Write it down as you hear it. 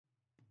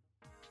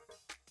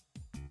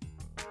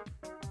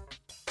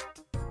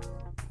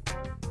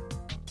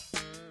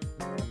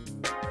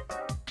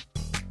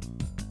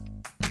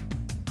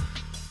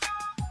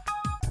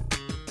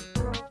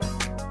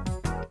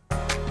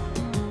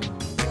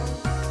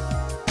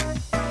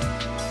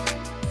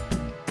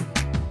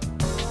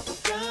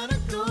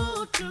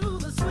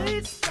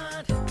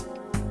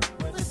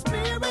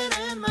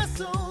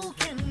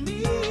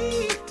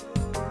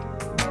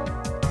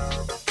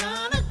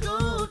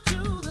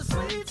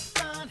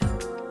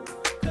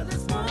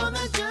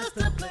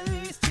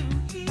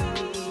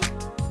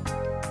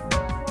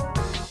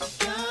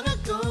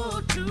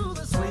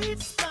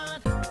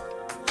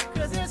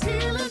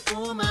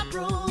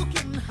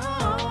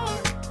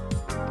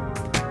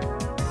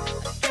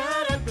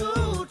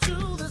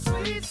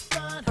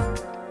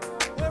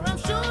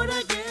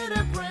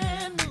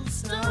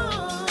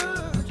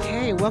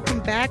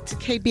Welcome back to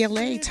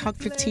KBLA Talk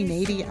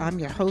 1580. I'm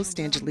your host,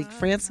 Angelique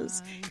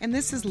Francis, and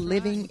this is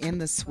Living in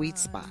the Sweet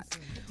Spot.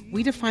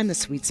 We define the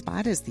sweet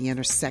spot as the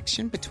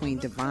intersection between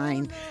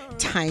divine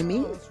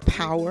timing,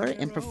 power,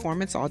 and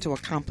performance, all to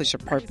accomplish a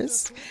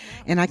purpose.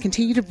 And I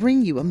continue to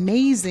bring you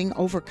amazing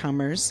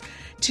overcomers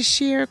to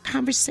share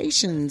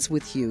conversations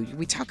with you.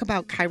 We talk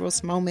about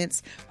Kairos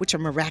moments, which are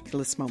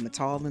miraculous moments,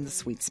 all in the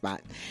sweet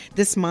spot.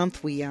 This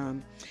month, we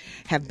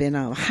have been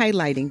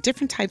highlighting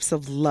different types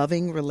of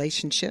loving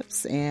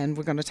relationships, and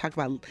we're going to talk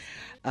about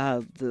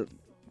the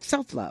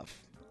self-love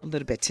a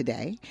little bit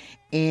today.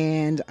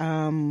 And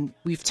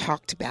we've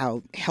talked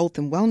about health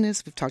and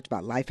wellness. We've talked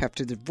about life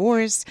after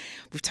divorce.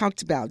 We've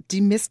talked about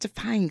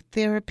demystifying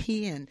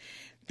therapy and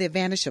the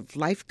advantage of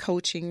life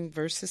coaching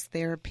versus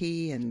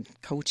therapy, and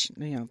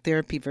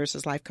therapy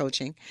versus life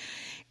coaching.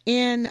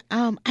 And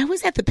I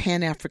was at the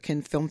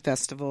Pan-African Film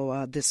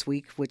Festival this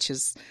week, which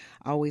is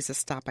always a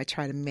stop I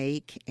try to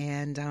make.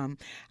 And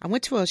I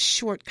went to a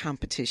short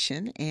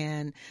competition,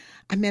 and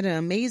I met an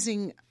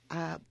amazing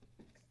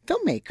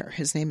filmmaker.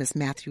 His name is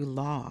Mathew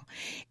Law,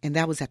 and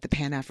that was at the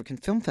Pan-African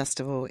Film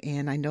Festival.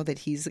 And I know that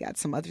he's got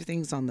some other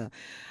things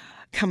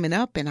coming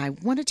up, and I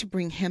wanted to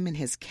bring him and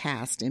his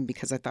cast in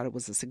because I thought it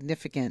was a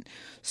significant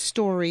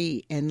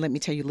story. And let me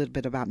tell you a little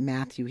bit about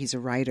Mathew. He's a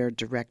writer,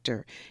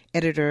 director,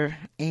 editor,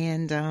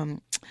 and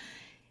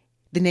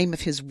the name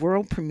of his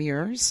world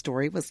premiere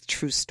story was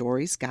True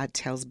Stories, God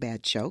Tells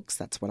Bad Jokes.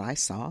 That's what I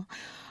saw.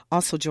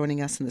 Also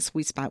joining us in the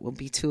Sweet Spot will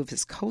be two of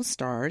his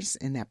co-stars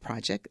in that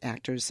project,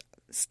 actors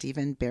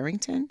Stephen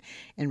Barrington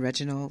and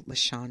Reginald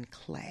Lashaun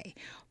Clay.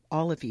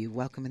 All of you,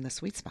 welcome in the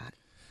Sweet Spot.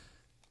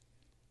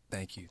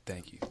 Thank you.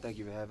 Thank you. Thank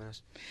you for having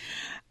us.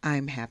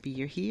 I'm happy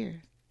you're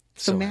here.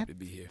 So Matt, happy to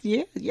be here.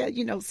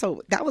 Yeah.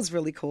 So that was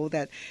really cool.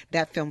 That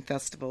film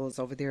festival is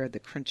over there at the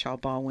Crenshaw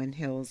Baldwin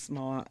Hills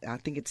Mall. I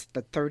think it's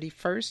the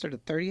 31st or the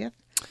 30th.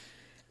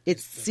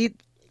 It's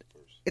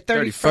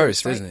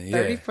 31st, right? Isn't it?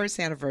 Yeah.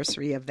 31st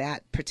anniversary of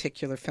that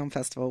particular film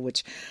festival,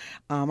 which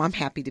I'm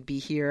happy to be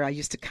here. I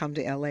used to come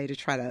to LA to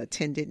try to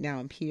attend it. Now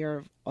I'm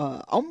here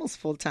almost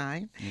full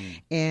time,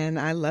 and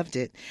I loved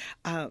it.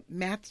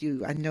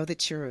 Mathew, I know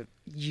that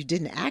you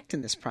didn't act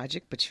in this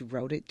project, but you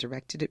wrote it,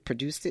 directed it,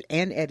 produced it,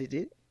 and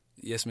edited it.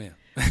 Yes, ma'am.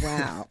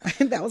 Wow.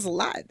 That was a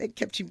lot. That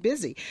kept you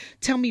busy.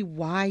 Tell me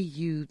why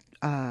you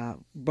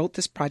wrote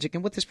this project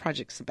and what this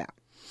project's about.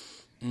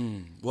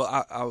 Well,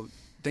 I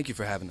thank you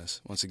for having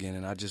us once again,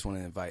 and I just want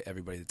to invite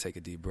everybody to take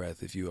a deep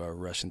breath if you are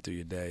rushing through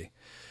your day.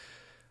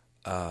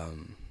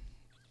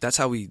 That's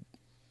how we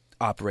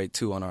operate,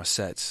 too, on our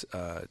sets,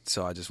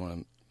 so I just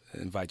want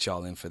to invite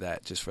y'all in for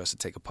that, just for us to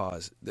take a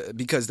pause,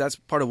 because that's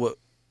part of what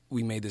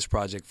we made this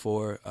project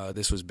for.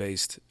 This was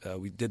based,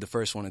 we did the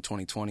first one in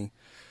 2020,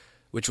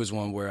 which was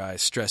one where I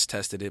stress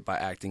tested it by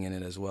acting in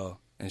it as well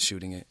and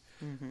shooting it.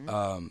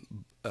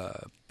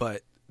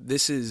 But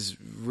this is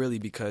really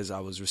because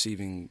I was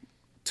receiving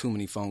too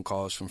many phone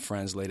calls from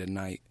friends late at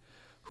night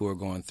who are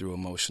going through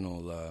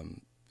emotional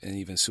and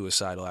even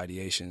suicidal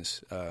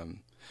ideations.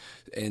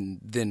 And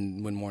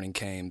then when morning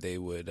came, they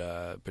would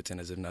pretend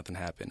as if nothing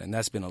happened. And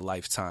that's been a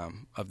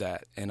lifetime of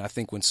that. And I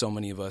think when so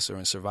many of us are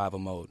in survival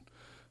mode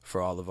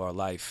for all of our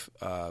life,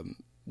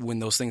 when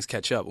those things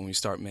catch up, when we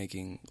start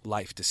making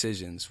life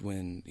decisions,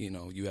 when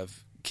you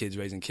have kids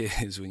raising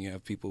kids, when you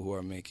have people who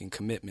are making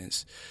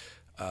commitments,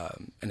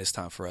 and it's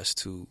time for us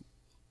to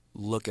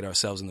look at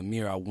ourselves in the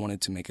mirror, I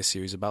wanted to make a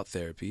series about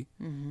therapy,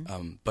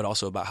 but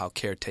also about how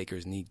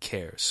caretakers need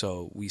care.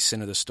 So we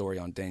center the story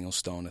on Daniel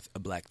Stone, a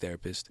black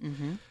therapist,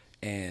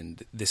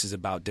 and this is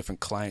about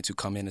different clients who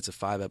come in. It's a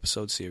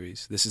 5-episode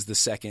series. This is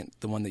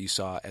the one that you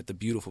saw at the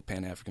beautiful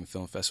Pan-African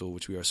Film Festival,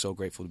 which we are so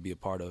grateful to be a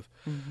part of.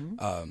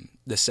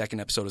 The second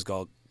episode is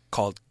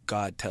called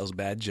God Tells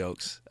Bad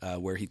Jokes,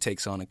 where he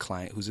takes on a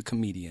client who's a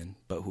comedian,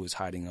 but who is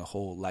hiding a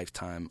whole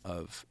lifetime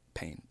of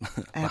pain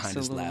behind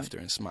his laughter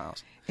and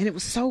smiles. And it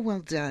was so well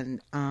done,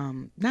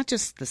 not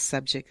just the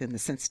subject and the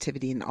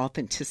sensitivity and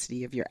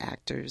authenticity of your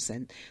actors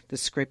and the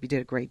script. You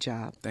did a great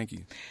job. Thank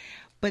you.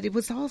 But it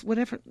was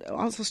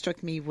also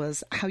struck me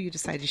was how you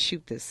decided to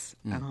shoot this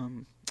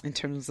in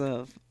terms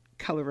of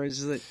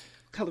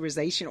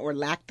colorization or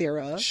lack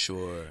thereof.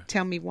 Sure.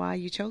 Tell me why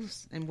you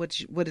chose and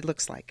what it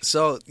looks like.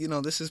 So,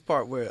 this is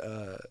part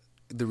where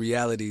the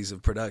realities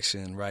of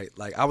production, right?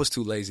 Like, I was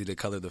too lazy to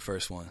color the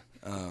first one.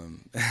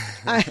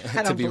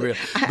 To be real.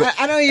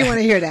 I don't even want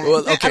to hear that.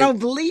 Well, okay. I don't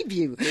believe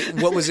you.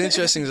 What was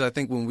interesting is I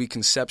think when we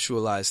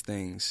conceptualize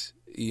things,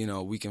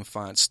 we can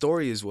find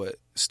story is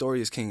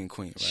king and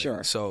queen, right?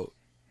 Sure. So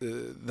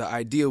the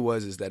idea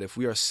is that if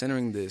we are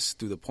centering this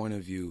through the point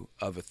of view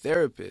of a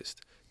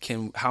therapist,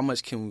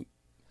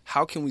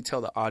 how can we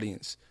tell the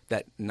audience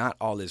that not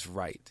all is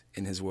right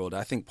in his world?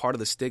 I think part of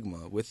the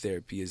stigma with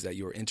therapy is that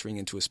you're entering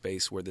into a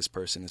space where this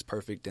person is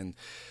perfect and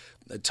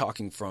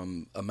talking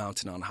from a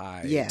mountain on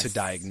high to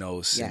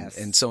diagnose. Yes.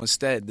 And so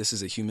instead, this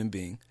is a human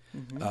being,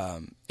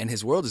 and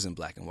his world is in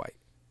black and white.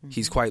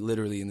 He's quite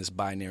literally in this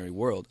binary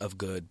world of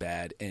good,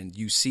 bad, and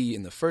you see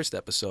in the first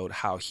episode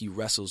how he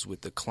wrestles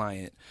with the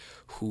client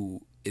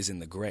who is in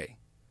the gray.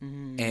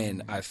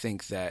 And I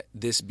think that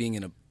this being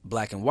in a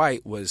black and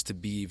white was to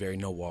be very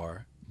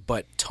noir,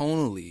 but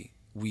tonally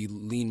we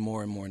lean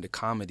more and more into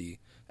comedy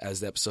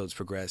as the episodes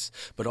progress,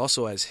 but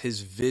also as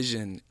his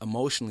vision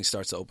emotionally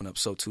starts to open up,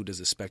 so too does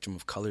the spectrum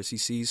of colors he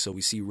sees. So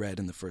we see red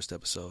in the first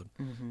episode.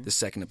 The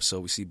second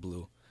episode we see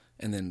blue.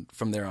 And then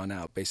from there on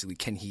out, basically,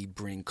 can he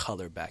bring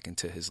color back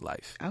into his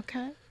life?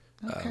 Okay.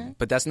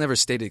 But that's never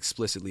stated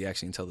explicitly,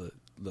 actually, until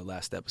the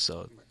last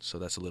episode. So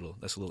that's a little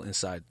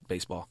inside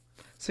baseball.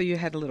 So you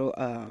had a little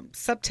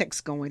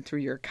subtext going through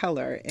your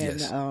color and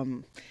Yes.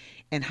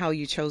 And how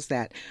you chose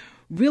that.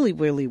 Really,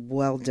 really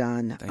well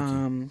done.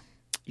 Thank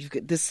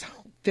you. This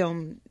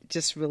film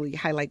just really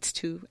highlights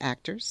two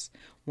actors.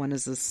 One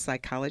is a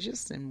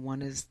psychologist and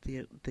one is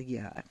the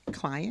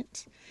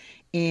client.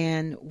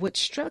 And what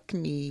struck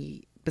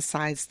me,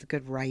 besides the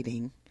good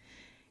writing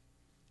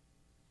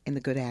and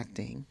the good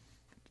acting,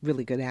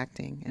 really good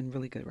acting and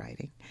really good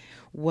writing,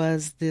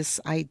 was this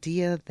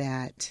idea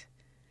that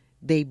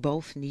they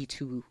both need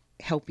to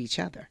help each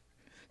other.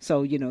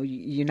 So,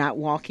 you're not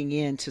walking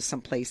into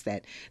some place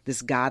that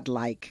this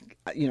godlike,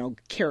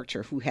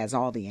 character who has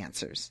all the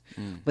answers,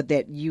 but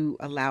that you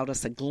allowed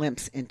us a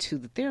glimpse into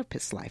the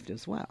therapist's life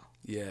as well.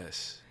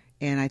 Yes.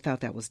 And I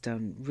thought that was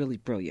done really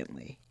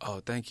brilliantly.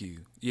 Oh, thank you.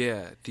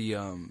 Yeah,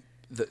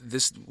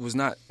 this was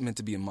not meant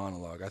to be a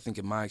monologue. I think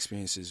in my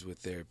experiences with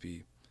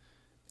therapy,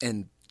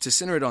 and to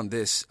center it on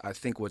this, I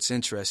think what's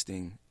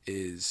interesting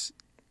is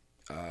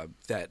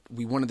that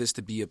we wanted this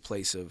to be a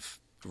place of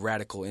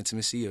radical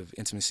intimacy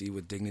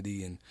with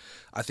dignity. And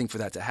I think for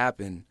that to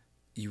happen,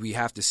 we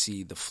have to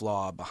see the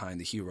flaw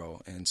behind the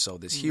hero. And so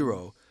this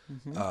hero,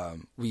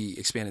 we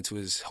expanded to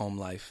his home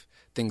life.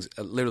 Things,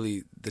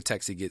 literally the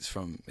text he gets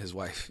from his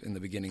wife in the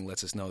beginning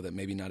lets us know that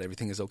maybe not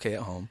everything is okay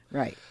at home.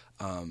 Right.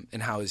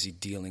 And how is he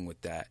dealing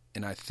with that?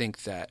 And I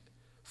think that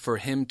for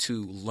him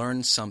to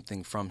learn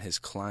something from his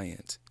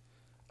client,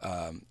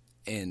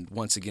 and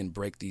once again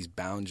break these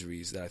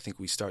boundaries that I think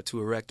we start to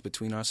erect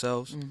between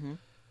ourselves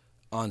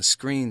on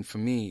screen, for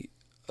me,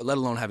 let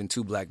alone having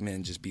two black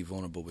men just be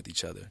vulnerable with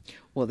each other.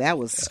 Well, that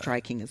was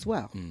striking as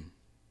well.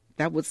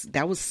 That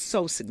was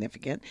so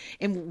significant.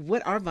 And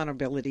what our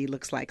vulnerability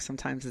looks like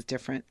sometimes is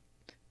different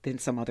than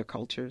some other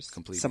cultures,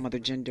 Completely. some other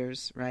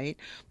genders, right?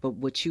 But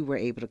what you were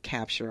able to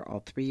capture, all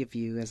three of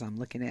you, as I'm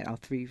looking at all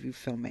three of you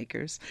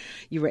filmmakers,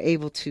 you were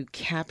able to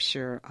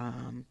capture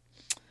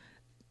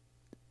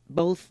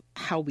both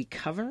how we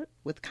cover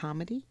with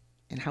comedy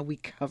and how we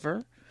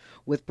cover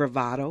with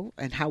bravado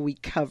and how we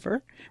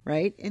cover,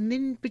 right? And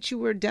then, but you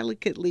were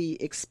delicately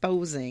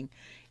exposing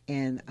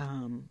and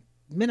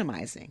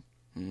minimizing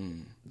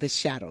the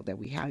shadow that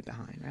we hide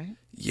behind, right?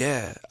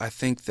 Yeah, I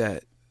think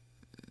that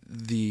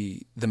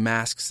the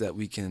masks that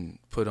we can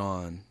put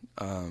on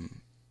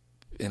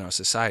in our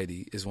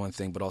society is one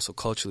thing, but also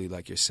culturally,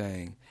 like you're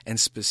saying. And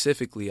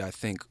specifically, I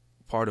think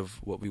part of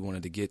what we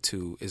wanted to get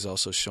to is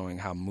also showing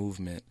how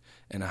movement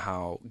and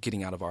how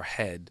getting out of our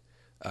head,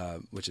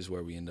 which is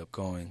where we end up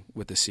going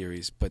with the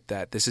series, but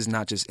that this is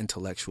not just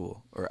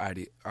intellectual or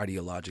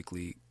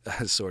ideologically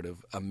sort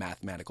of a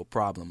mathematical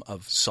problem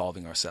of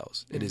solving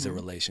ourselves. It is a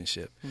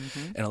relationship.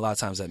 And a lot of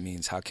times that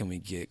means how can we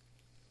get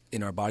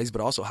in our bodies,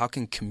 but also how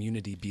can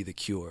community be the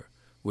cure,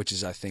 which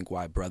is, I think,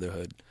 why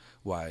brotherhood,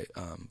 why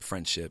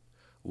friendship,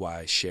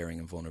 why sharing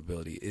and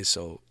vulnerability is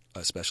so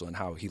special, and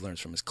how he learns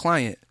from his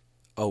client.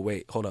 Oh,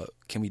 wait, hold up.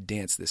 Can we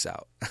dance this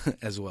out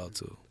as well,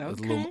 too? Okay. It's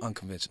a little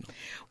unconventional.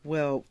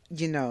 Well,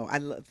 I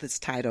love this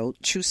title,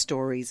 True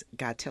Stories,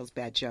 God Tells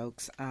Bad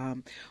Jokes.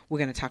 We're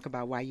going to talk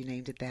about why you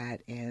named it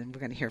that, and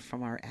we're going to hear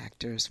from our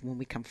actors when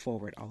we come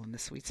forward, all in the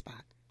sweet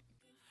spot.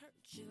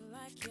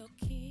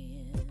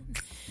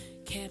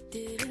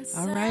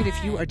 All right,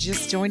 if you are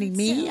just joining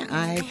me,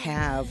 I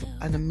have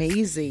an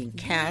amazing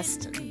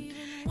cast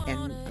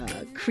and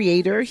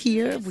creator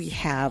here. We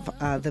have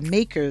the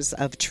makers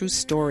of True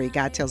Story,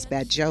 God Tells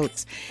Bad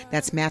Jokes.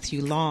 That's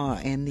Mathew Law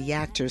and the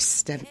actors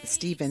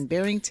Stephen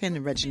Barrington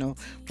and Reginald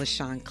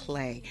Lashaun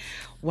Clay.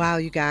 Wow,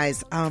 you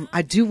guys,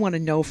 I do want to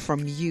know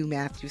from you,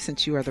 Mathew,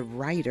 since you are the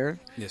writer.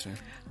 Yes, ma'am.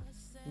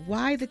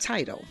 Why the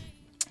title?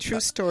 True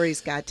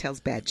Stories, God Tells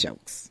Bad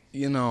Jokes.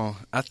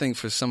 I think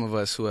for some of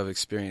us who have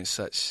experienced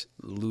such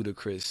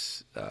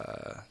ludicrous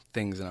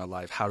things in our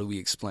life, how do we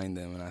explain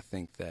them? And I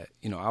think that,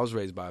 I was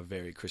raised by a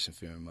very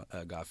Christian-fearing,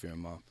 God-fearing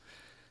mom.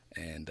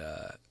 And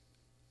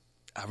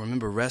I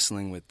remember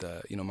wrestling with,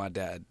 my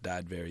dad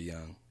died very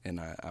young, and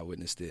I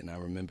witnessed it. And I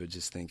remember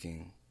just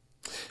thinking,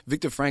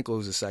 Viktor Frankl,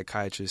 who's a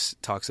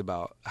psychiatrist, talks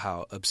about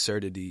how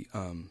absurdity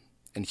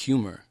and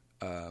humor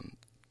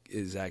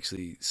is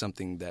actually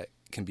something that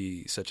can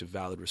be such a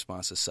valid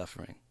response to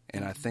suffering.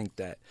 And I think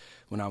that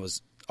when I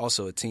was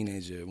also a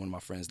teenager, one of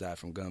my friends died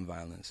from gun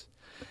violence,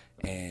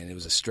 and it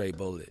was a stray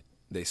bullet,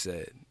 they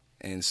said.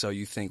 And so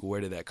you think, where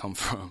did that come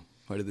from?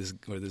 Where did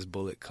this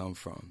bullet come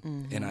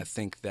from? And I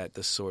think that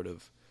the sort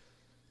of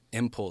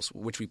impulse,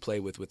 which we play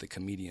with the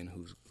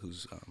comedian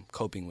who's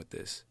coping with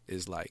this,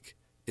 is like,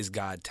 is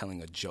God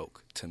telling a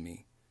joke to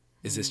me?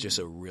 is this just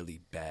a really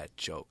bad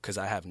joke? Because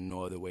I have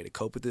no other way to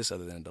cope with this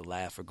other than to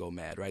laugh or go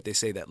mad, right? They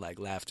say that like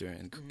laughter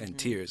and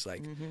tears,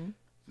 like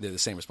they're the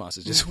same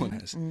responses, just one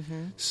has.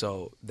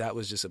 So that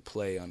was just a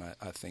play on,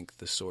 I think,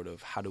 the sort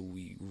of how do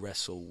we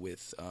wrestle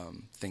with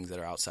things that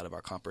are outside of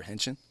our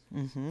comprehension.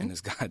 And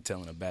is God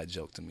telling a bad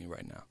joke to me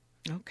right now?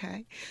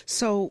 Okay.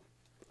 So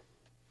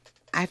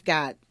I've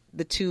got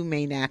the two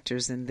main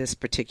actors in this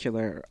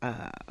particular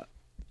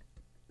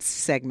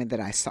segment that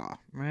I saw,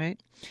 right?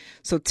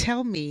 So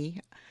tell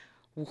me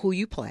who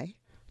you play.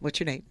 What's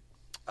your name?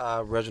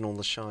 Reginald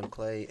Lashaun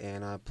Clay,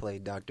 and I play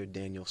Dr.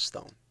 Daniel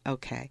Stone.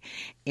 Okay.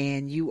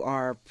 And you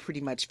are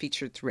pretty much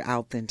featured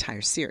throughout the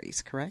entire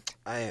series, correct?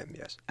 I am,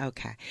 yes.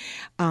 Okay.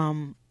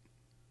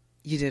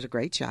 You did a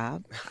great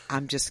job.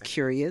 I'm just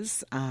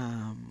curious,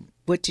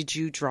 what did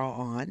you draw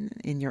on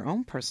in your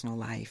own personal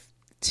life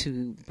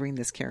to bring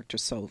this character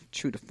so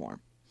true to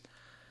form?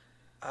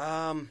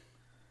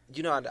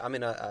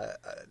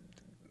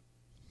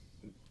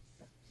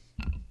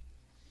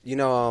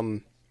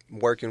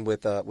 Working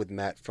with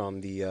Matt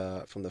from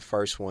the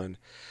first one,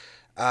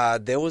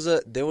 there was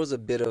a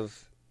bit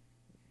of,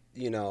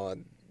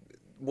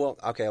 well,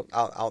 okay,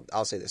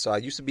 I'll say this. So I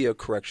used to be a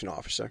correction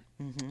officer,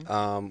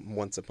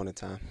 once upon a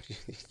time,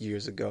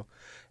 years ago,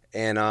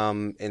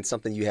 and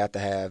something you have to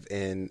have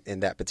in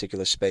that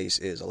particular space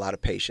is a lot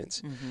of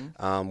patience.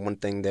 One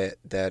thing that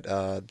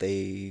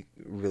they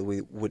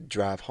really would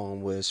drive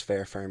home was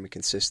fair, firm, and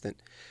consistent.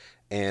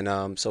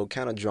 And so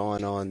kind of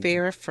drawing on...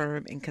 Fair,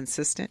 firm, and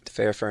consistent?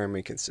 Fair, firm,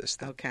 and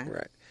consistent. Okay.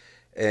 Right.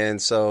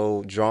 And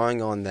so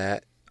drawing on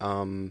that,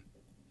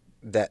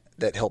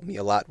 that helped me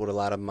a lot with a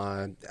lot of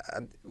my...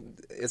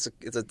 It's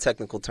a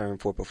technical term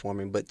for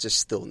performing, but just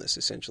stillness,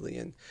 essentially,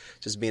 and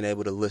just being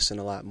able to listen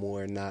a lot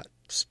more and not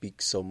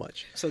speak so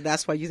much. So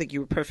that's why you think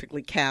you were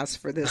perfectly cast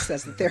for this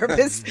as a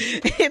therapist,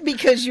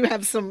 because you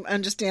have some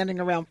understanding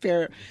around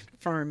fair,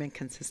 firm, and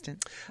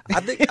consistent. I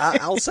think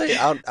I'll say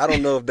I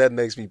don't know if that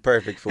makes me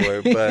perfect for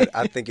it, but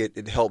I think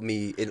it helped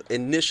me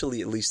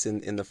initially, at least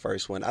in the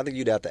first one. I think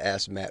you'd have to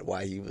ask Matt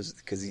why he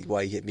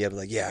hit me up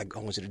like, yeah, I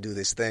want you to do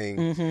this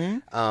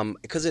thing,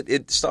 because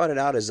it started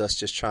out as us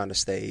just trying to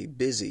stay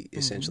busy,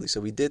 essentially.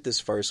 So we did this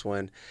first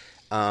one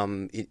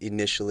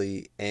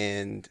initially,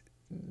 and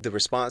the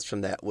response from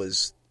that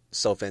was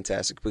so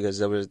fantastic because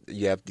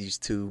you have these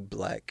two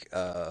black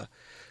guys.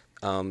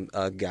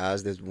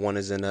 That one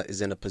is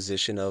in a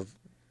position of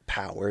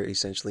power,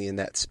 essentially, in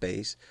that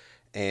space,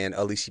 and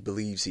at least he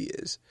believes he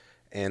is,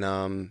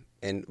 and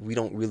we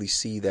don't really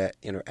see that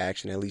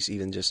interaction, at least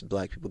even just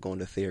black people going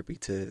to therapy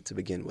to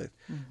begin with,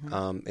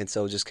 and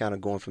so just kind of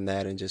going from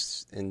that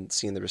and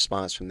seeing the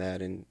response from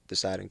that and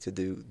deciding to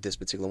do this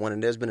particular one.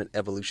 And there's been an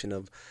evolution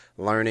of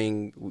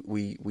learning.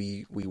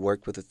 We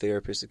worked with a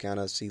therapist to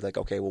kind of see like,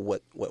 okay, well,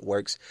 what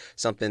works.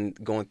 Something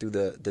going through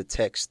the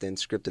text and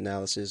script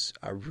analysis,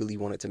 I really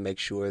wanted to make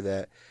sure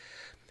that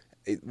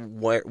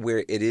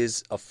where it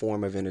is a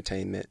form of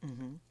entertainment,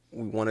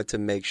 we wanted to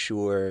make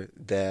sure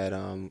that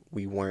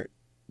we weren't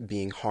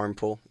being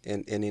harmful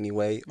in any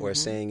way or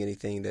saying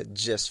anything that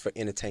just for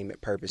entertainment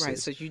purposes. Right,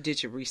 so you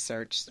did your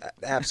research.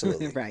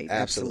 Absolutely. Right,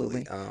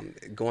 absolutely.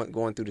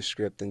 Going through the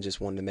script and just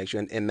wanted to make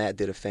sure, and Matt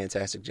did a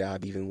fantastic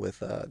job even with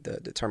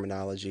the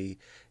terminology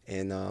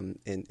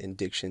and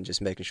diction,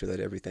 just making sure that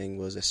everything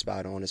was as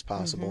spot on as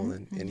possible,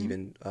 and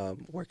even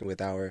working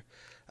with our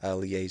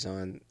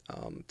liaison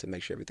to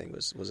make sure everything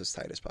was as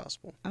tight as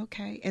possible.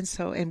 Okay,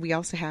 and we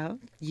also have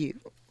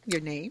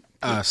your name?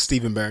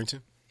 Stephen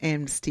Barrington.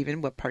 And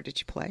Stephen, what part did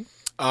you play?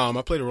 I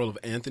played the role of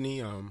Anthony.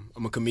 I'm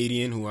a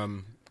comedian who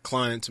I'm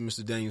client to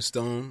Mr. Daniel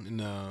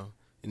Stone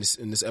in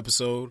this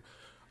episode.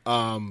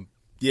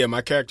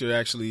 My character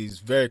actually is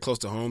very close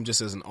to home, just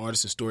as an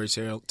artist and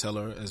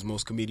storyteller, as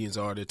most comedians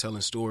are. They're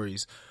telling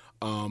stories.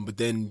 But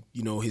then,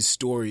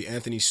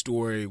 Anthony's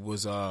story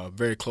was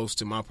very close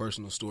to my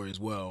personal story as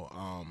well.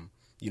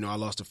 I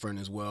lost a friend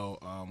as well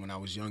when I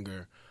was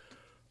younger,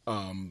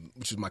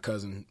 which was my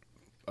cousin,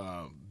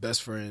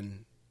 best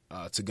friend,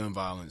 to gun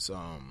violence.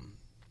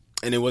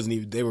 And it wasn't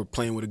even, they were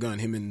playing with a gun.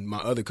 Him and my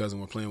other cousin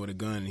were playing with a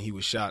gun, and he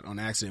was shot on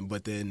accident.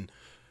 But then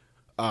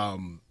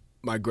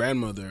my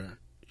grandmother,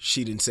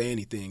 she didn't say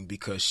anything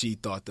because she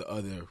thought the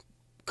other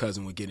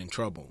cousin would get in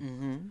trouble.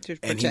 And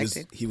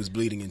he was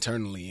bleeding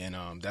internally,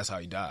 and that's how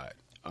he died.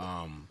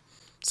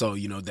 So,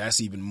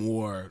 that's even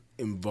more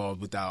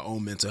involved with our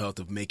own mental health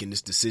of making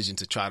this decision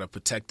to try to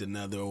protect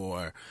another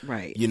or,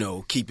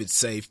 keep it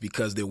safe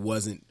because there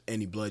wasn't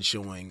any blood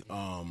showing.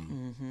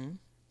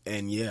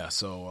 And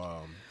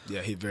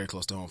hit very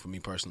close to home for me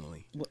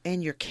personally. Well,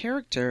 and your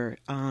character,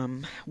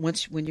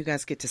 when you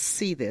guys get to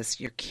see this,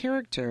 your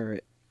character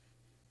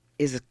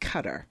is a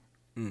cutter.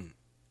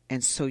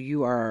 And so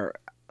you are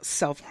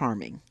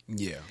self-harming.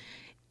 Yeah.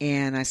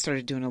 And I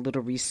started doing a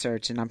little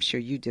research, and I'm sure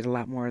you did a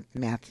lot more,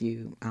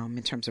 Matthew,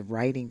 in terms of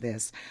writing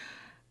this.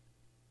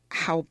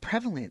 How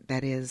prevalent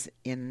that is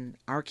in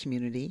our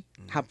community,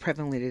 how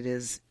prevalent it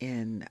is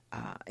in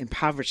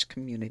impoverished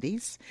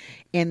communities,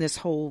 and this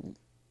whole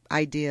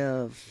idea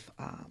of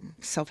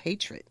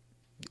self-hatred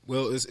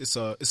Well, it's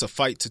a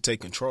fight to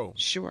take control.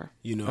 Sure.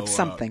 You know, of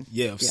something.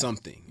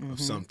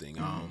 Something.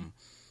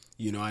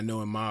 You know, I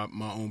know in my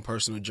own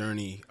personal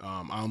journey,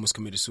 I almost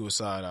committed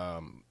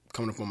suicide.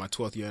 Coming up on my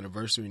 12th year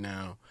anniversary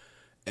now.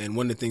 And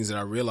one of the things that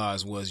I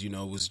realized was, you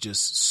know, it was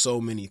just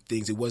so many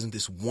things. It wasn't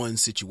this one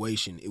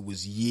situation. It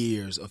was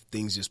years of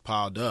things just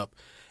piled up.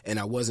 And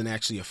I wasn't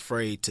actually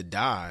afraid to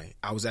die.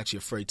 I was actually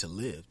afraid to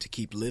live, to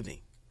keep living,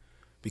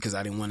 because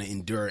I didn't want to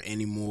endure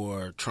any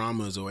more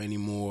traumas or any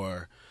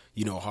more,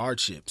 you know,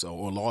 hardships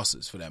or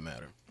losses for that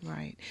matter.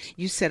 Right.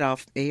 You said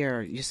off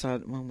air, you saw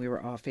when we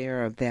were off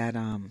air that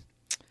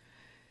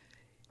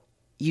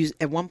you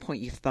at one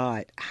point you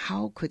thought,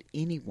 how could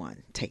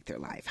anyone take their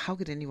life? How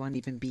could anyone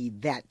even be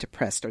that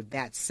depressed or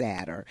that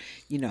sad or,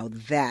 you know,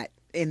 that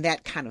in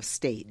that kind of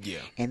state? Yeah.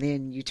 And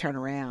then you turn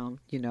around,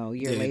 you know, a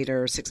year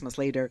later, 6 months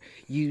later,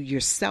 you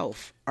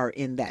yourself are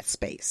in that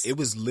space. It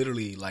was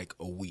literally like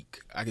a week.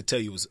 I could tell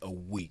you it was a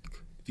week.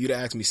 If you'd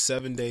asked me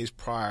 7 days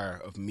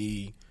prior of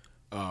me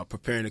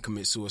preparing to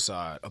commit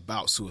suicide,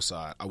 about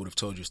suicide, I would have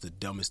told you it's the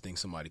dumbest thing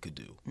somebody could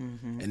do.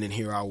 Mm-hmm. And then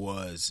here I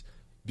was,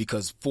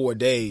 because 4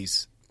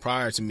 days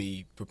prior to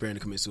me preparing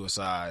to commit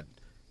suicide,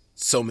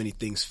 so many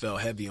things fell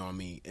heavy on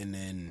me, and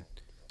then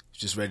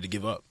just ready to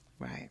give up.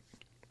 Right.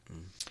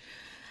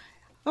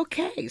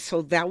 Okay,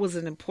 so that was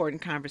an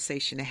important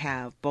conversation to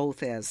have,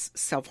 both as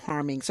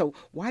self-harming. So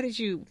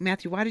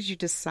Matthew, why did you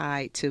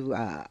decide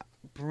to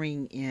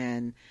bring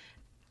in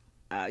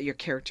your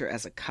character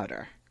as a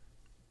cutter?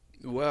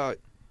 Well,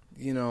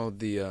 you know,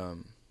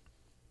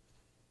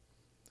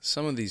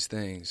 some of these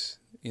things,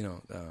 you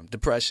know,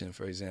 depression,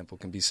 for example,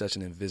 can be such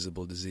an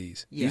invisible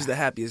disease. Yeah. He was the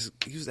happiest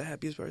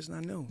person I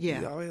knew. Yeah.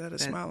 He always had a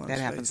smile on his face.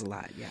 That happens a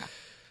lot, yeah.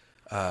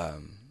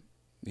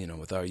 You know,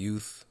 with our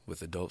youth,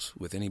 with adults,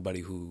 with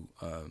anybody who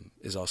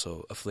is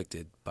also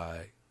afflicted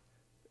by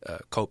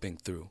coping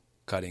through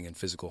cutting and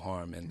physical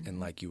harm, and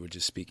like you were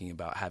just speaking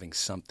about, having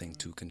something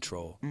to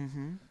control.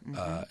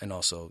 And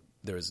also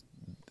there's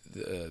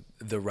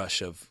the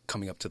rush of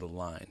coming up to the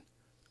line.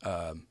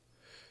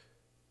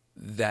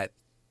 That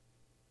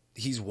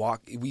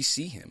we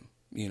see him,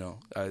 you know.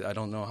 I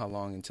don't know how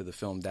long into the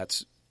film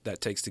that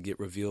takes to get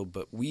revealed,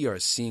 but we are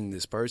seeing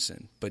this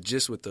person. But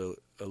just with a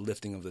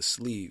lifting of the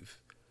sleeve,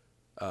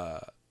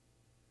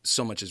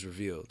 so much is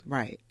revealed.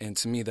 Right. And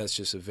to me, that's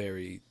just a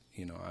very,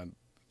 you know,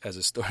 as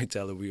a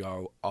storyteller, we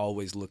are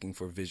always looking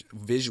for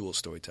visual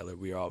storyteller.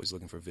 We are always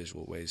looking for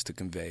visual ways to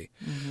convey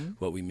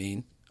what we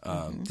mean.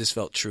 This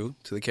felt true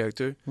to the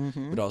character,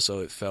 but also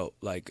it felt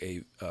like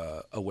a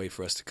way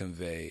for us to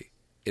convey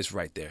it's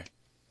right there.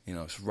 You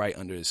know, it's right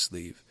under his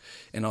sleeve.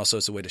 And also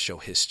it's a way to show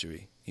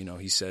history. You know,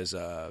 he says,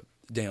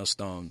 Daniel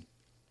Stone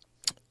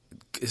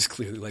is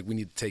clearly like, we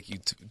need to take you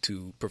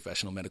to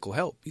professional medical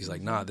help. He's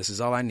like, nah, this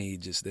is all I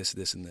need, just this,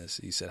 this, and this.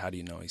 He said, how do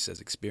you know? He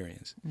says,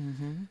 experience.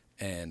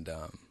 And,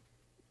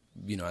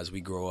 you know, as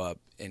we grow up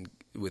and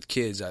with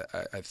kids,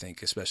 I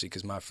think, especially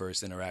because my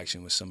first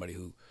interaction with somebody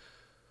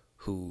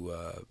who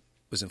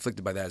was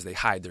inflicted by that is they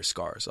hide their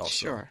scars also.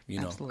 Sure, you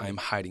know, absolutely. I'm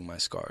hiding my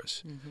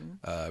scars.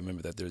 I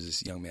remember that there's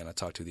this young man I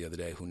talked to the other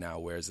day who now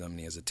wears them, and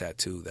he has a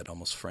tattoo that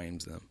almost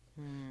frames them.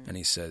 And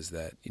he says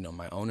that, you know,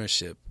 my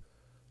ownership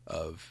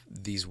of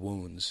these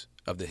wounds,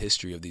 of the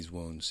history of these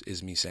wounds,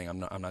 is me saying I'm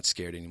not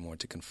scared anymore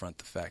to confront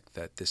the fact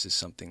that this is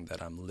something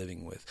that I'm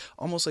living with,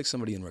 almost like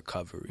somebody in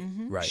recovery.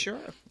 Right.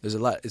 Sure. There's a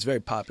lot. It's very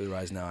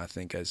popularized now, I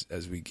think,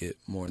 as we get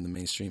more in the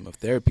mainstream of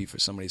therapy, for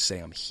somebody to say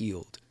I'm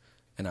healed.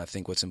 And I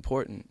think what's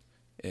important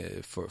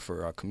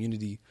for our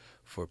community,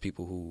 for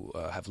people who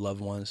have loved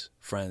ones,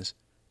 friends,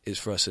 is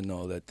for us to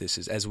know that this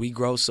is, as we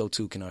grow, so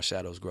too can our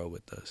shadows grow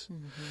with us.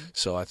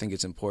 So I think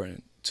it's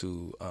important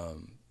to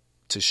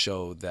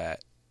show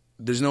that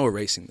there's no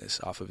erasing this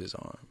off of his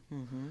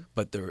arm,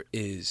 but there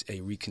is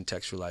a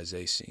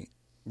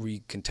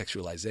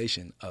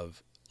recontextualization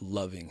of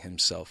loving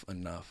himself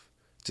enough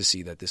to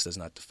see that this does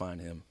not define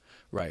him.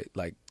 Right,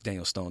 like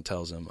Daniel Stone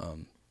tells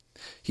him.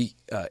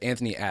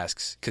 Anthony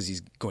asks, because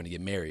he's going to get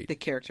married. The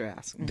character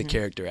asks. The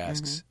character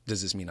asks,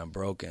 does this mean I'm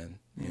broken?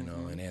 You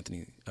know, and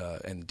Anthony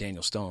and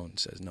Daniel Stone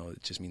says, no,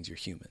 it just means you're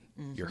human.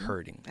 You're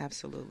hurting.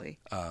 Absolutely.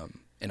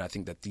 And I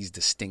think that these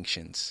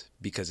distinctions,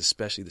 because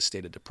especially the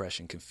state of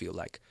depression can feel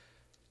like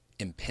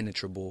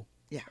impenetrable.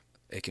 Yeah.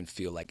 It can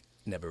feel like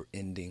never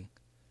ending.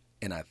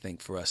 And I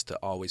think for us to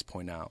always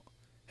point out,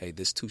 hey,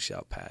 this too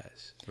shall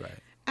pass. Right.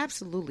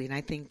 Absolutely. And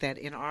I think that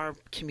in our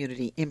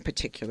community in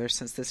particular,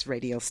 since this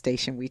radio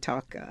station, we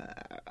talk,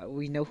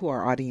 we know who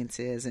our audience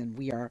is, and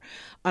we are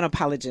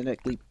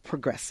unapologetically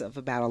progressive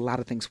about a lot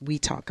of things we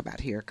talk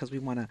about here, because we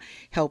want to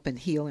help and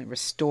heal and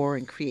restore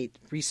and create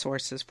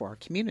resources for our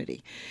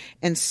community.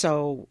 And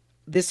so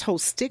this whole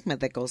stigma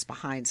that goes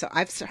behind. So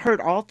I've heard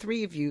all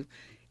three of you,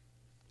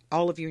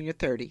 all of you in your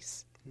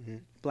 30s,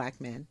 Black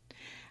men.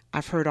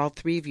 I've heard all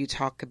three of you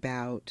talk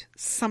about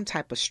some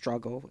type of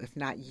struggle, if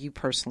not you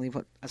personally,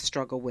 but a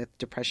struggle with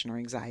depression or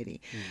anxiety.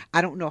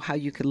 I don't know how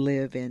you could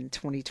live in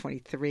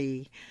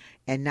 2023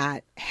 and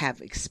not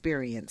have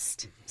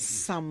experienced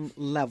some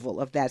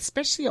level of that,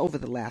 especially over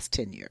the last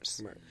 10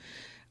 years.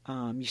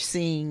 You're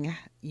seeing,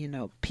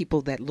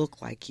 people that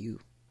look like you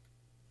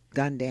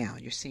gunned down.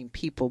 You're seeing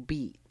people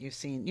beat. You're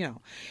seeing,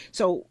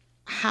 So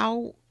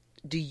how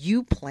do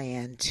you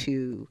plan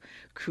to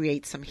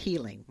create some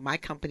healing? My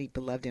company,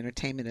 Beloved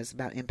Entertainment, is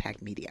about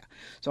impact media.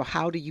 So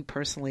how do you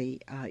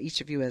personally,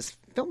 each of you as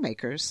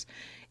filmmakers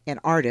and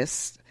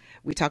artists,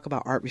 we talk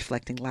about art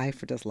reflecting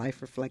life, or does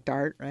life reflect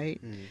art, right?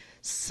 Mm.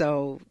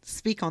 So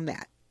speak on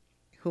that.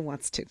 Who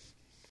wants to?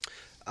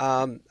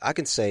 I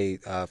can say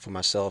for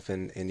myself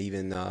and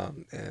even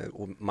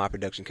my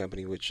production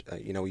company, which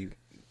we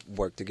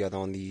worked together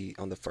on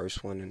the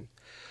first one,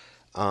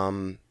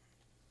 and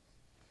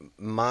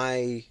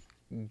my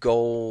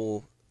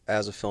goal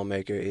as a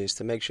filmmaker is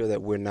to make sure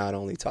that we're not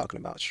only talking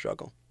about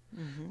struggle.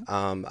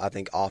 Mm-hmm. I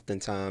think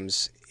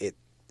oftentimes it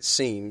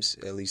seems,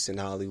 at least in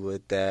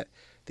Hollywood, that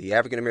the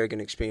African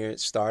American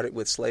experience started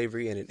with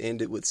slavery and it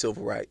ended with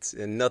civil rights,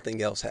 and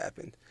nothing else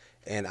happened.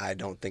 And I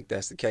don't think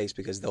that's the case,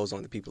 because those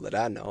aren't the people that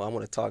I know. I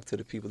want to talk to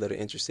the people that are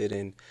interested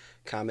in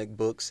comic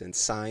books and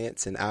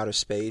science and outer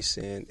space,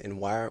 and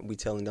why aren't we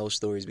telling those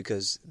stories?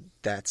 Because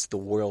that's the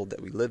world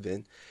that we live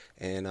in,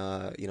 and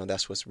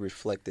that's what's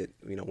reflected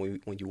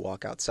when you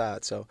walk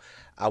outside. So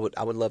I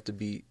would love to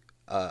be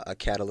a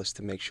catalyst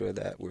to make sure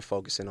that we're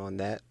focusing on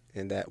that,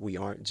 and that we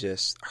aren't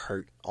just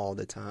hurt all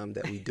the time,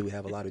 that we do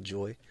have a lot of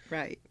joy.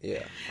 Right.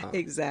 Yeah.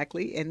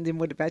 Exactly. And then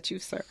what about you,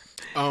 sir?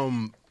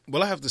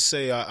 Well, I have to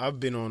say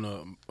I've been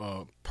on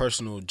a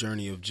personal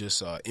journey of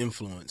just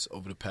influence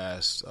over the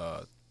past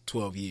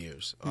 12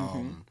 years.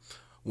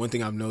 One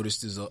thing I've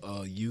noticed is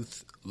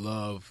youth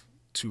love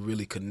to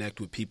really connect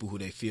with people who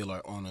they feel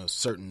are on a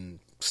certain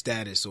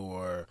status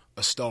or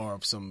a star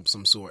of some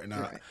sort. And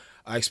right.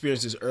 I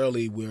experienced this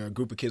early, where a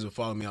group of kids would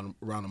follow me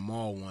around the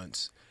mall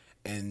once,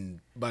 and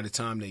by the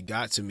time they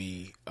got to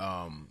me,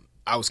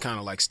 I was kind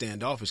of like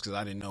standoffish because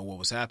I didn't know what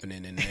was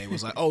happening, and they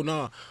was like, "Oh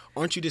no,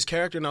 aren't you this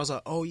character?" And I was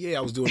like, "Oh yeah,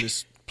 I was doing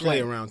this play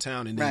around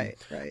town." And then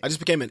I just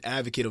became an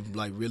advocate of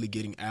like really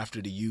getting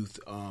after the youth,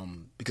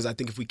 because I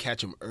think if we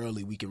catch them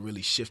early, we can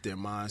really shift their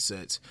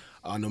mindsets,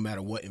 no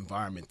matter what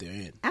environment they're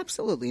in.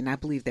 Absolutely, and I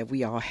believe that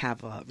we all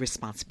have a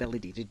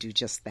responsibility to do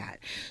just that.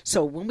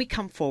 So when we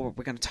come forward,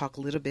 we're going to talk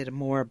a little bit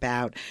more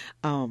about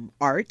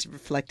art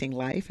reflecting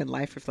life and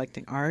life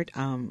reflecting art.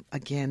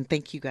 Again,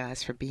 thank you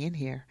guys for being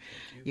here.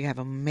 You have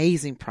an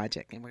amazing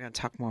project, and we're going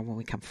to talk more when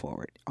we come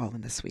forward, all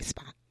in the sweet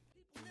spot.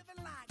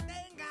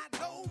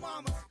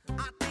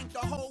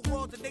 The whole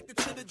world's addicted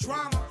to the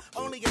drama,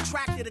 only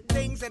attracted to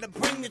things that'll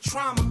bring the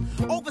trauma.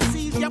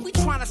 Overseas, yeah, we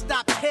trying to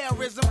stop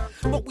terrorism,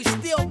 but we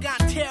still got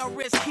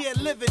terrorists here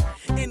living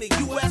in the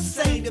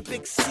USA, the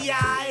big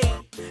CIA,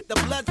 the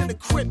Bloods and the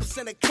Crips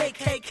and the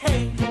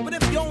KKK. But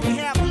if you only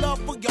have love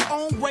for your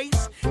own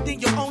race, then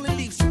you only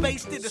leave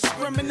space to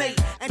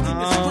discriminate. And to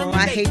discriminate,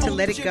 I hate to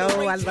let it go.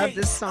 I love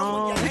this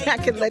song. I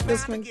could let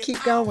this one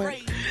keep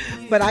going.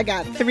 But I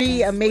got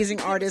three amazing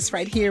artists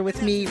right here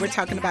with me. We're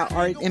talking about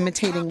art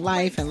imitating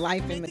life and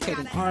life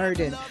imitating art,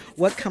 and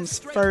what comes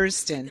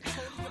first, and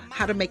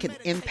how to make an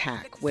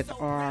impact with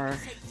our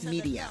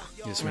media.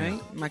 Yes, right?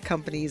 ma'am. My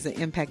company is an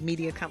impact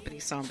media company,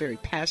 so I'm very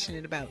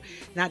passionate about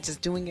not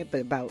just doing it,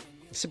 but about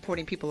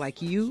supporting people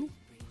like you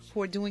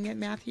who are doing it,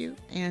 Matthew.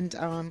 And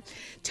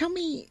tell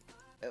me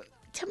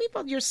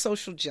about your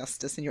social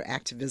justice and your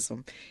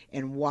activism,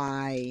 and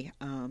why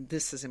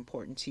this is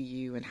important to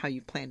you, and how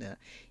you plan to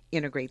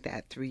integrate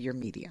that through your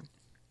media.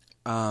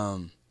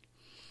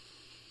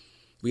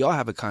 We all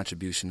have a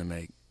contribution to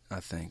make, I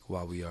think,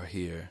 while we are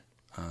here,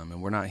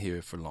 and we're not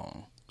here for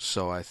long.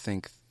 So I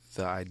think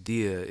the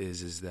idea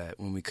is that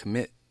when we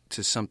commit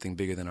to something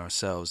bigger than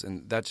ourselves,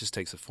 and that just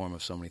takes the form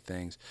of so many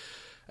things.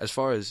 As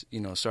far as,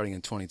 starting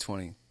in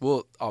 2020,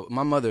 well,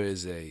 my mother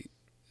is a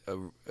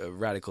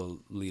radical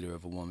leader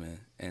of a woman,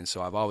 and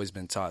so I've always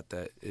been taught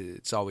that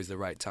it's always the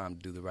right time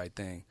to do the right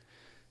thing.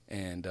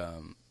 And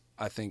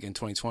I think in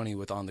 2020,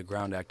 with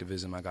on-the-ground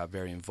activism, I got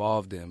very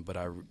involved in, but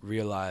I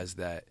realized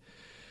that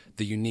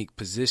the unique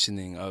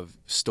positioning of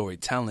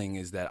storytelling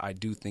is that I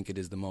do think it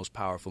is the most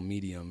powerful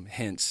medium,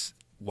 hence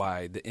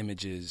why the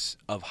images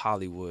of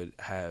Hollywood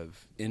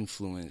have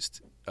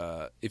influenced.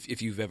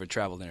 If you've ever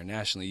traveled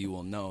internationally, you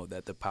will know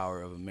that the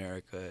power of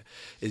America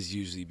is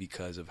usually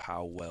because of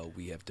how well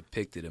we have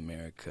depicted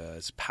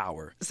America's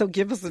power. So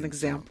give us an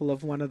example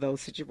of one of those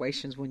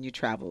situations when you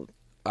traveled.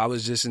 I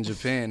was just in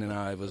Japan, and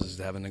I was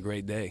having a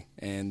great day.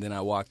 And then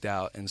I walked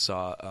out and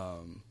saw...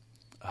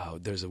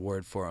 there's a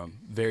word for them.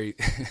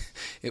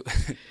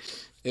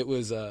 It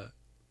was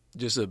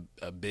just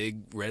a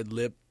big,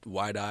 red-lipped,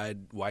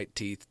 wide-eyed,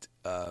 white-teethed,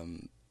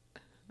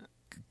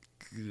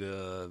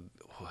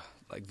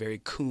 like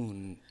very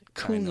coon-like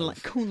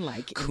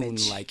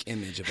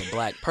image of a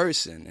black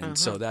person, and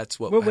so that's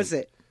what. Where was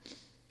it?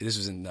 This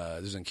was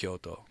in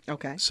Kyoto.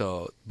 Okay.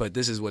 So, but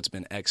this is what's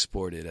been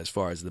exported as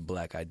far as the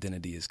black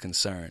identity is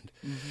concerned,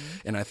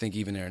 and I think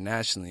even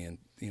internationally, and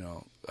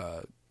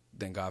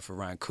thank God for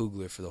Ryan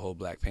Coogler for the whole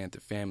Black Panther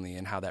family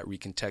and how that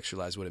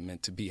recontextualized what it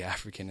meant to be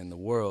African in the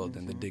world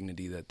and the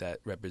dignity that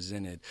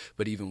represented.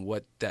 But even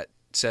what that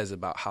says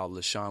about how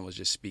Lashaun was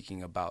just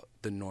speaking about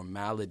the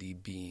normality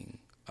being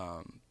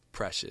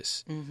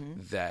precious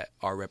that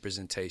our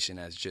representation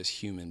as just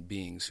human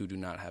beings who do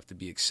not have to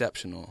be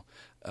exceptional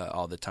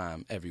all the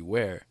time,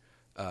 everywhere,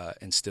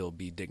 and still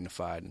be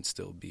dignified and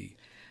still be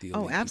the elite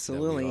people that we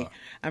absolutely. are.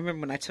 I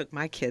remember when I took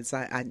my kids,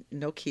 I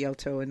know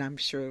Kyoto, and I'm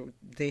sure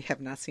they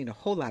have not seen a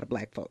whole lot of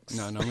black folks.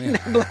 No, man.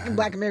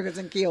 black Americans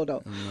in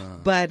Kyoto. No.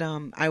 But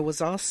I was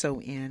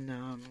also in,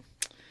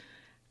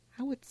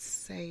 I would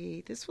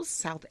say this was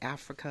South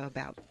Africa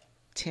about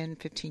 10,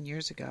 15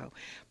 years ago.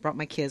 Brought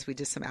my kids. We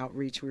did some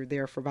outreach. We were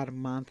there for about a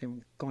month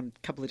and going a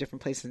couple of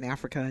different places in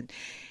Africa.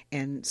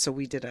 And so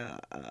we did a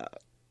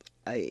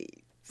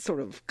sort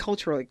of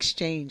cultural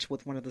exchange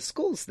with one of the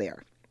schools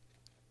there.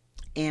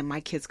 And my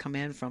kids come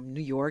in from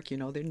New York. You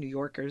know, they're New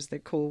Yorkers. They're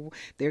cool.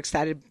 They're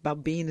excited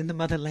about being in the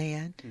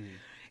motherland.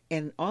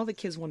 And all the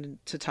kids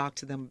wanted to talk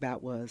to them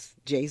about was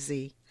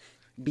Jay-Z,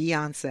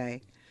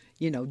 Beyonce.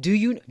 You know, do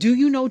you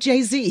know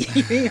Jay-Z?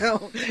 You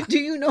know, do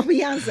you know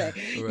Beyonce?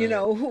 Right. You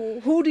know,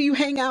 who do you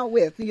hang out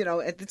with? You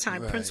know, at the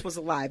time Right. Prince was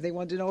alive. They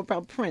wanted to know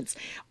about Prince.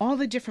 All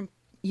the different,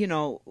 you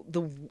know,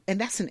 and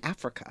that's in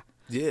Africa.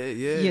 Yeah.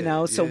 You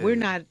know, so yeah. we're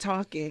not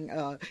talking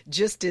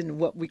just in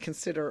what we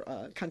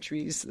consider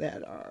countries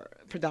that are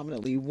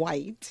predominantly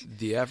white.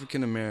 The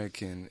African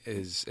American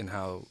is, and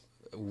how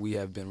we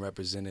have been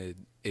represented,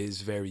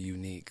 is very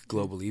unique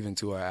globally, even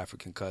to our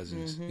African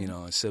cousins, you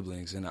know, and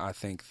siblings. And I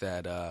think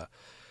that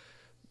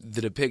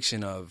the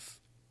depiction of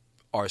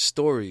our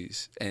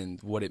stories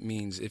and what it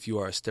means if you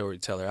are a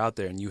storyteller out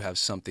there and you have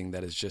something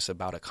that is just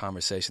about a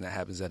conversation that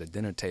happens at a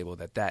dinner table,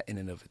 that in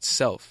and of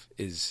itself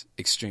is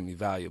extremely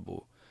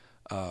valuable.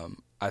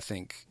 I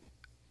think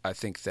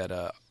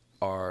that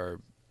our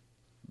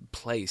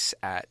place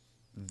at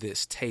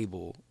this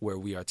table where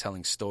we are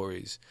telling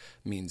stories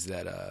means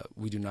that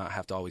we do not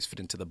have to always fit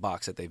into the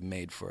box that they've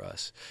made for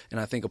us. And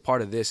I think a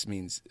part of this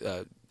means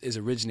is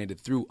originated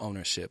through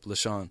ownership.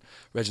 Reginald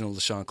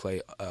Lashaun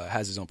Clay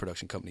has his own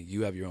production company.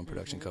 You have your own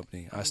production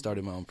company. I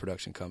started my own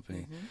production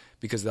company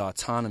because the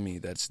autonomy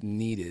that's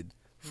needed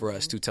for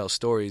us to tell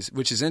stories,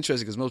 which is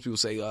interesting because most people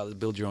say,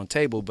 build your own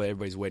table, but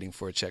everybody's waiting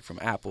for a check from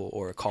Apple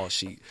or a call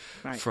sheet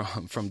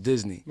from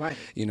Disney. Right.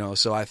 You know,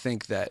 so I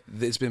think that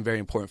it's been very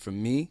important for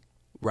me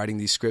writing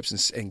these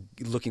scripts and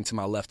looking to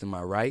my left and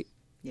my right.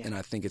 Yeah. And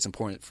I think it's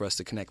important for us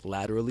to connect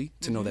laterally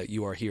to know that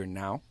you are here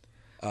now.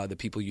 The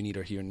people you need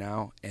are here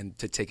now, and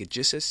to take it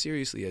just as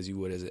seriously as you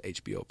would as an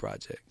HBO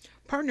project.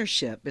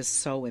 Partnership is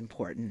so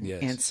important.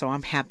 Yes. And so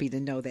I'm happy to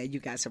know that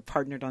you guys have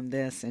partnered on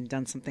this and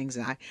done some things.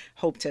 And I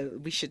hope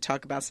we should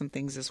talk about some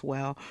things as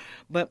well.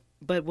 But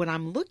what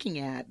I'm looking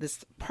at,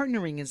 this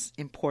partnering is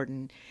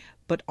important,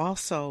 but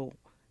also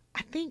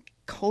I think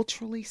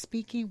culturally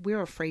speaking,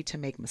 we're afraid to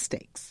make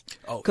mistakes.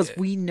 Because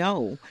we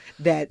know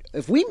that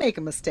if we make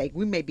a mistake,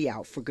 we may be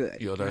out for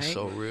good. Yo, that's right?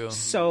 so real.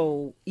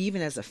 So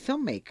even as a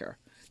filmmaker,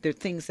 there are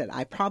things that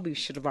I probably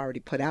should have already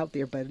put out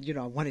there, but, you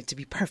know, I want it to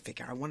be perfect,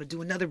 or I want to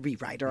do another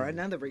rewrite, or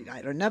another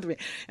rewrite, or another. And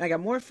I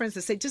got more friends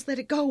that say, just let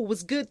it go. It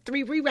was good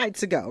 3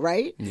 rewrites ago,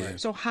 right? Yeah.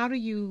 So how do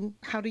you,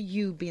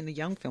 being a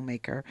young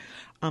filmmaker,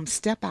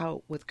 step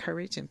out with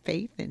courage and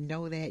faith and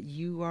know that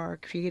you are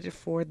created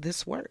for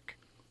this work?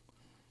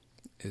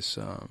 It's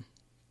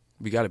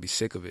we got to be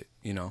sick of it,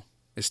 you know.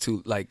 It's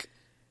too, like,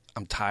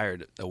 I'm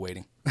tired of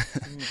waiting.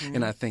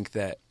 And I think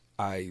that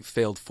I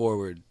failed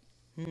forward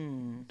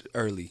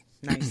early.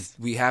 Nice.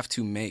 You have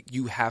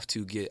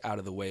to get out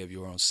of the way of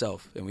your own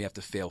self, and we have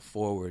to fail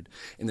forward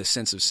in the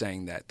sense of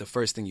saying that the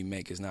first thing you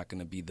make is not going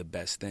to be the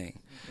best thing.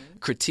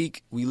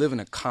 Critique, we live in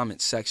a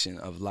comment section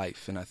of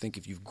life, and I think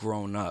if you've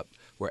grown up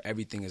where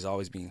everything is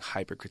always being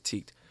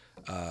hyper-critiqued,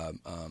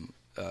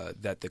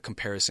 that the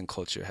comparison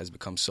culture has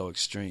become so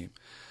extreme.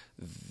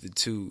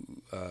 To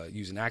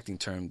use an acting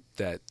term,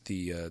 that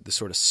the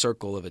sort of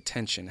circle of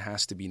attention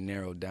has to be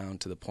narrowed down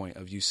to the point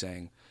of you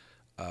saying,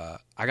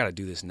 I got to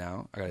do this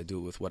now. I got to do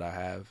it with what I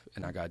have,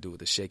 and I got to do it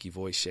with a shaky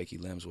voice, shaky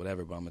limbs,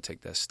 whatever. But I'm gonna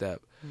take that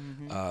step.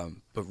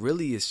 But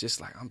really, it's just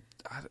like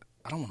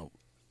I don't want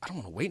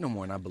to wait no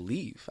more. And I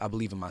believe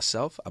in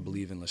myself. I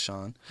believe in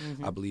Lashaun.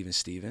 I believe in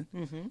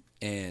Steven.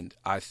 And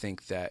I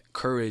think that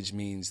courage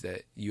means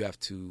that you have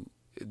to.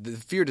 The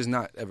fear does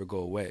not ever go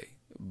away,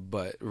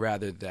 but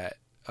rather that.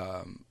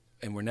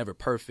 And we're never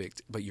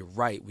perfect, but you're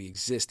right. We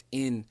exist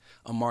in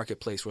a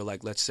marketplace where,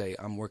 like, let's say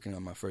I'm working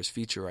on my first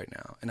feature right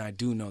now, and I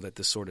do know that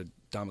this sort of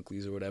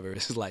Damocles or whatever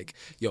is like,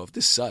 yo, if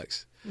this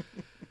sucks,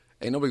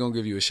 ain't nobody gonna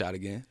give you a shot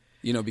again,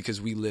 you know, because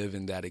we live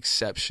in that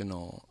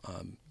exceptional,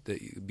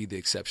 be the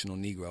exceptional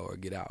Negro or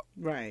get out.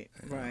 Right.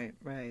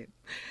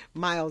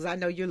 Miles, I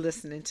know you're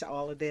listening to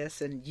all of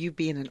this, and you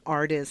being an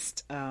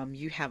artist,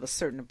 you have a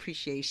certain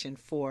appreciation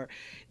for,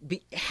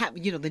 the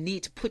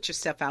need to put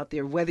yourself out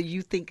there, whether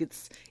you think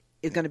it's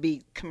going to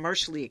be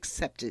commercially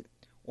accepted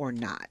or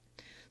not.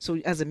 So,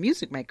 as a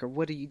music maker,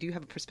 do you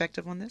have a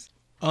perspective on this?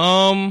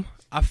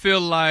 I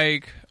feel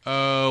like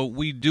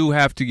we do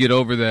have to get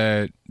over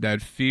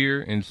that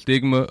fear and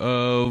stigma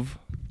of,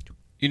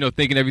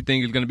 thinking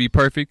everything is going to be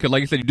perfect. Because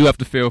like you said, you do have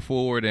to fail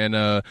forward. And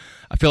I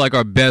feel like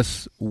our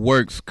best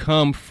works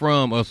come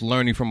from us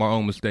learning from our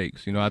own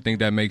mistakes. I think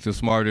that makes us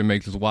smarter,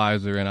 makes us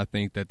wiser. And I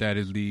think that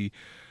is the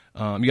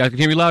you guys can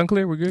hear me loud and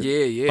clear? We're good?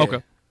 Yeah.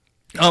 Okay.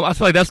 I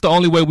feel like that's the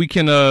only way we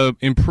can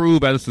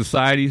improve as a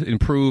society,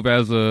 improve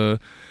as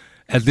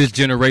this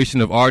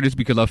generation of artists,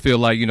 because I feel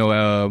like,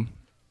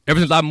 ever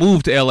since I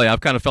moved to LA,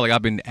 I've kind of felt like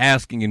I've been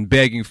asking and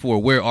begging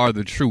for where are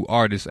the true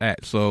artists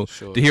at. So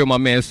Sure. to hear my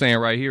man saying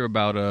right here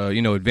about,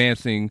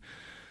 advancing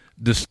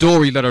the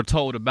stories that are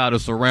told about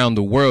us around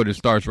the world, it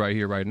starts right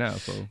here, right now.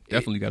 So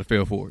definitely got to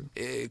fail forward.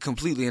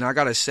 Completely. And I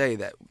got to say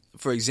that,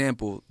 for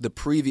example,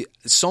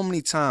 so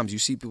many times you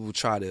see people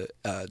try to,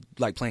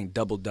 like playing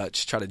double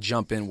dutch, try to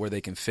jump in where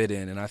they can fit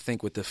in. And I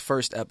think with the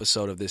first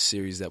episode of this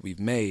series that we've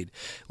made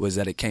was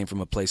that it came from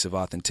a place of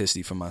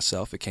authenticity for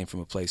myself. It came from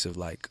a place of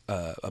like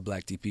a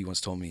black DP once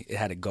told me it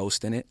had a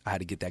ghost in it. I had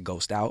to get that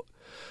ghost out.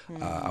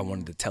 I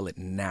wanted to tell it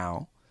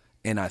now.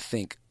 And I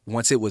think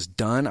once it was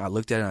done, I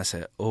looked at it and I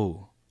said,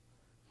 oh,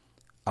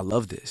 I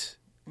love this.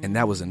 And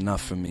that was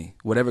enough for me.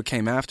 Whatever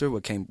came after,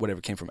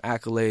 whatever came from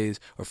accolades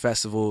or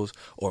festivals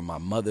or my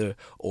mother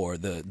or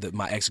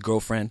my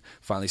ex-girlfriend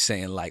finally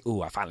saying like,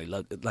 ooh, I finally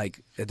loved it. Like,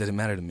 it doesn't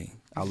matter to me.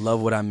 I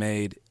love what I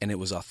made, and it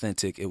was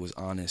authentic, it was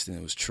honest, and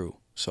it was true.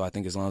 So I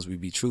think as long as we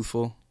be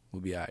truthful,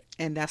 we'll be all right.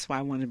 And that's why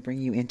I want to bring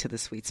you into the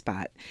sweet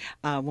spot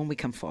when we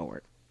come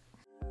forward.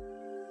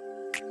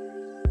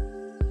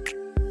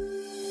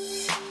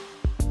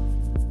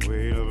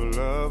 Weight of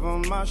love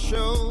on my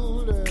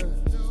shoulder.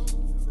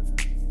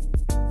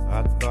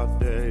 I thought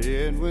that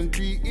it would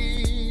be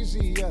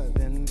easier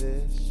than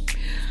this.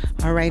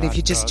 All right, if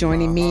you're just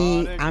joining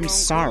me, I'm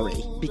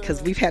sorry,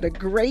 because we've had a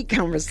great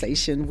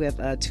conversation with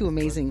three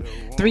amazing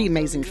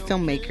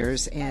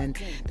filmmakers, and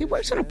they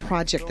worked on a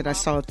project that I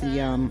saw at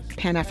the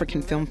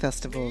Pan-African Film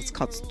Festival. It's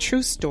called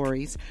True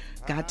Stories,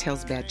 God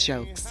Tells Bad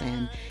Jokes,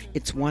 and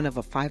it's one of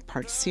a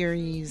 5-part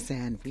series,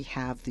 and we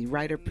have the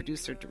writer,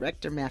 producer,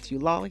 director, Mathew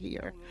Law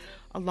here,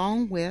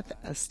 along with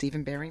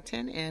Stephen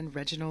Barrington and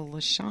Reginald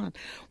Lashaun.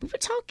 We were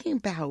talking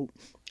about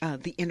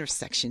the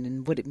intersection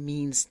and what it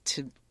means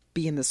to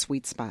be in the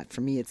sweet spot.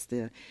 For me, it's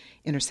the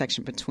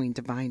intersection between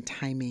divine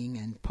timing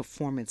and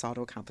performance ought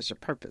to accomplish a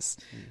purpose.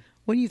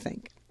 What do you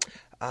think?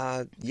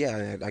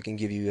 Yeah, I can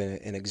give you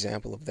an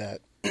example of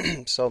that.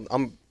 So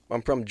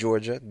I'm from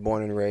Georgia,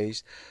 born and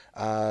raised.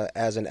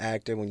 As an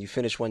actor, when you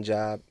finish one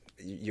job,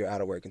 you're out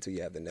of work until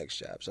you have the next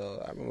job.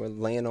 So I remember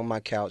laying on my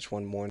couch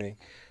one morning,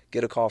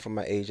 get a call from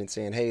my agent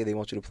saying, hey, they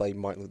want you to play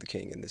Martin Luther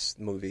King in this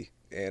movie.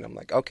 And I'm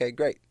like, okay,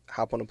 great.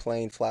 Hop on a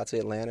plane, fly to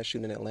Atlanta,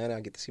 shoot in Atlanta. I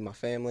get to see my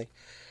family.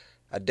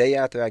 A day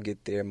after I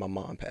get there, my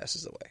mom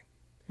passes away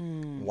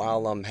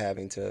while I'm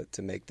having to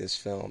make this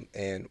film.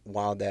 And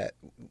while that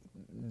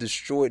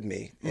destroyed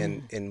me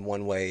in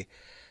one way,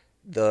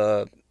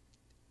 the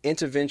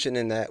intervention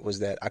in that was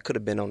that I could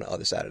have been on the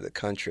other side of the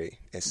country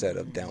instead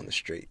of down the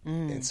street.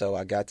 And so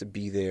I got to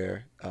be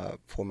there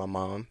for my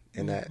mom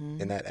in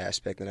that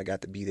aspect, and I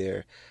got to be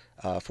there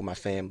for my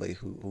family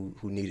who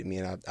needed me,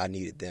 and I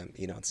needed them,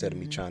 instead of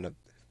me trying to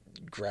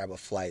grab a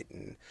flight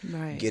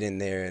and get in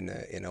there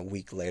and a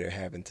week later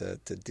having to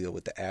deal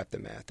with the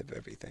aftermath of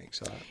everything.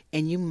 So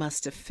and you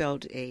must have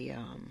felt a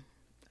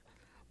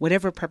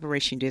whatever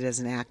preparation you did as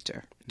an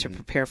actor to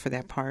prepare for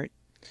that part,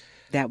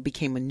 that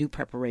became a new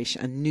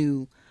preparation, a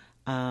new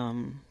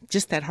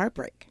just that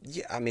heartbreak.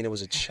 Yeah, I mean, it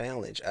was a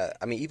challenge.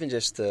 I mean, even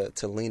just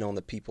to lean on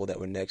the people that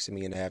were next to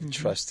me and have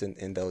trust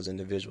in those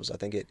individuals. I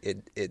think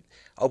it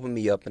opened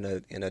me up in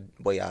a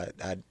way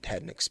I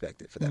hadn't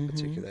expected for that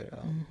particular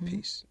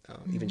piece.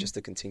 Even just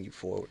to continue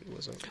forward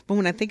was. But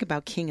when I think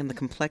about King and the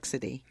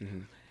complexity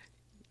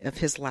of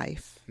his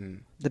life,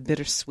 the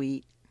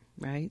bittersweet,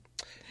 right?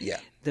 Yeah.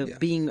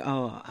 Being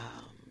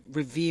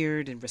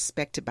revered and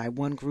respected by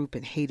one group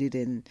and hated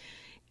and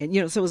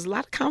so it was a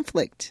lot of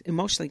conflict,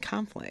 emotionally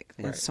conflict.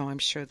 And so I'm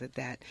sure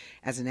that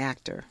as an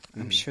actor,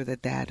 I'm sure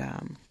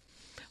that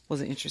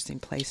was an interesting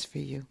place for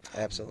you.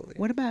 Absolutely.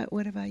 What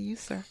about you,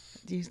 sir?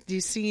 Do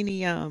you see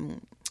any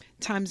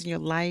times in your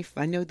life?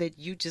 I know that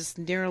you just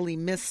narrowly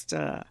missed,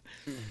 or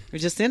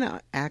just in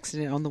an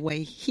accident on the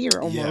way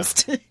here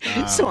almost.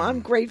 Yeah. So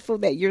I'm grateful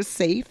that you're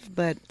safe,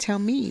 but tell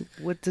me,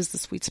 what does the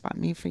sweet spot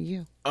mean for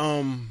you?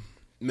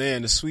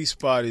 Man, the sweet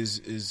spot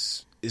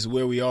is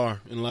where we are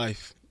in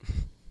life.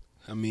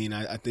 I mean,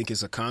 I think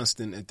it's a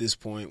constant at this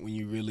point when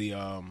you really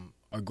are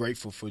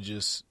grateful for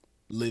just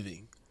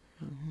living.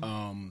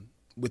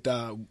 With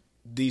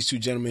these two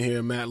gentlemen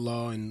here, Matt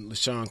Law and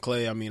Lashaun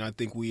Clay, I mean, I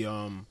think we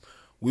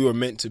were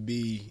meant to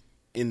be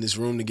in this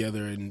room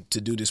together and to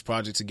do this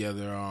project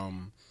together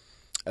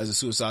as a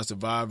suicide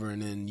survivor,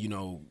 and then,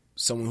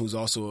 someone who's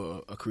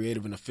also a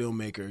creative and a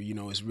filmmaker.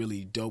 It's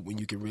really dope when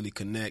you can really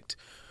connect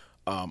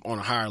on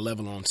a higher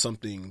level on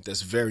something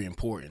that's very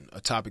important,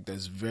 a topic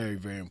that's very,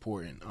 very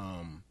important.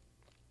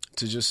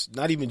 To just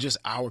not even just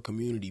our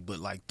community, but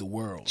like the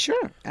world.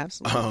 Sure,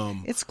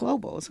 absolutely. It's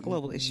global. It's a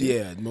global issue.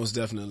 Yeah, most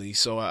definitely.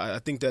 So I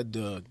think that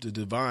the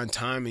divine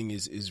timing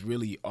is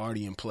really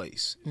already in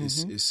place.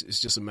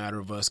 It's just a matter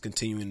of us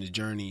continuing the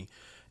journey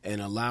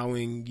and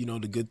allowing,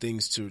 the good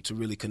things to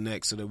really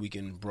connect so that we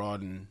can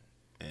broaden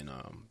and,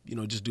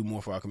 just do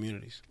more for our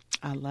communities.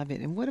 I love it.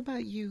 And what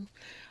about you,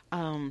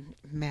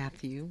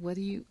 Matthew?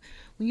 When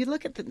you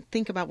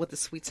think about what the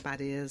sweet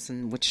spot is,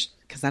 and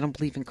because I don't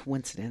believe in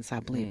coincidence, I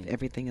believe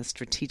everything is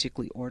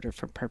strategically ordered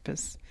for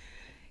purpose.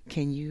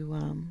 Can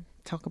you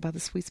talk about the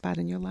sweet spot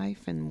in your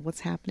life and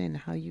what's happening and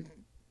how you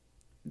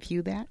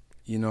view that?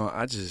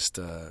 I just,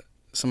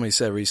 somebody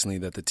said recently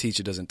that the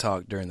teacher doesn't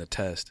talk during the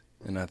test.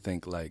 And I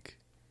think like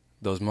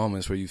those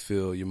moments where you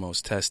feel you're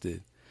most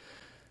tested,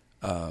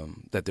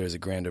 that there's a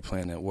grander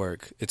plan at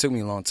work. It took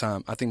me a long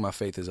time. I think my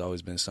faith has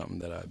always been something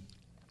that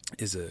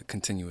is a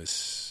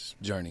continuous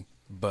journey.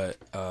 But,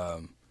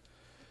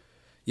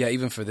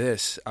 even for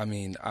this,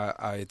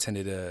 I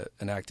attended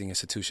an acting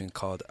institution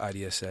called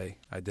IDSA,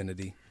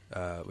 Identity,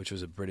 which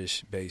was a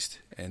British-based.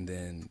 And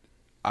then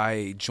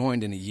I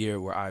joined in a year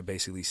where I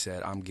basically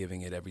said, I'm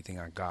giving it everything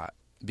I got.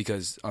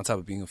 Because on top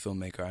of being a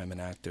filmmaker, I'm an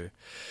actor.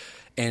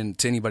 And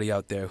to anybody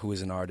out there who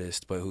is an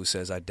artist, but who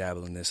says, I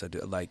dabble in this, I do,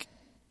 like,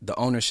 the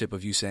ownership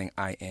of you saying,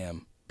 I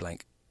am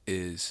blank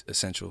is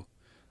essential.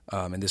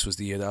 And this was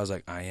the year that I was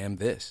like, I am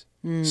this.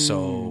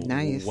 So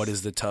nice. What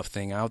is the tough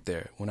thing out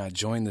there? When I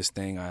joined this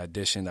thing, I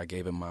auditioned, I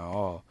gave it my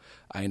all.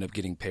 I ended up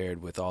getting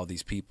paired with all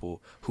these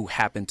people who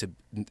happen to,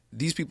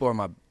 these people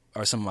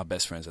are some of my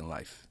best friends in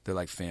life. They're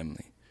like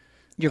family.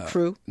 Your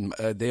crew?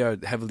 They are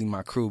heavily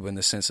my crew, but in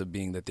the sense of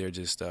being that they're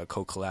just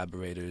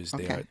co-collaborators.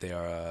 Okay. They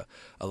are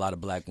a lot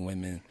of black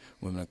women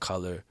of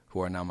color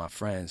who are now my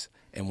friends.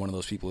 And one of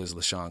those people is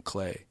Lashaun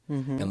Clay.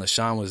 Mm-hmm. And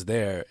Lashaun was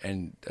there,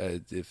 and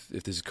if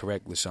this is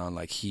correct, Lashaun,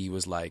 like, he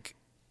was like,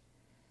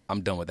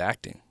 I'm done with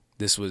acting.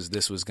 This was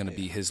going to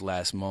be his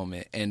last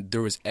moment. And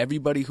there was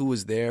everybody who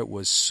was there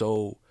was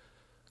so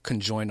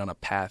conjoined on a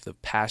path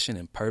of passion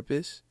and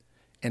purpose.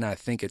 And I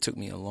think it took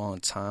me a long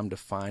time to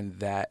find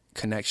that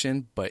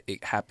connection, but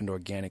it happened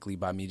organically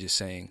by me just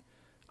saying,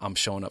 I'm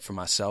showing up for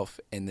myself.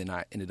 And then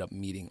I ended up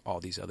meeting all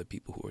these other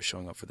people who are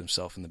showing up for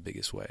themselves in the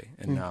biggest way.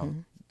 And now,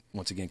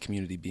 once again,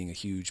 community being a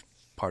huge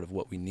part of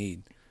what we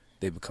need,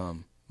 they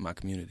become my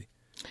community.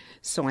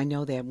 So I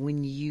know that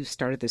when you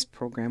started this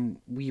program,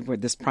 we were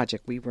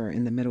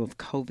in the middle of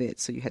COVID,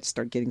 so you had to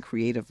start getting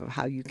creative of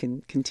how you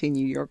can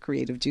continue your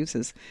creative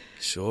juices.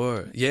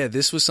 Sure. Yeah,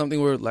 this was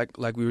something where, like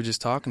we were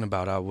just talking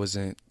about, I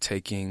wasn't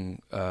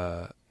taking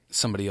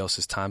somebody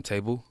else's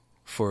timetable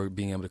for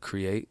being able to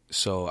create.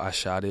 So I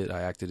shot it,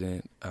 I acted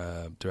in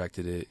it,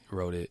 directed it,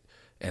 wrote it,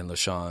 and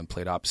Lashaun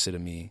played opposite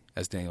of me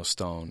as Daniel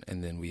Stone.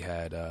 And then we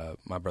had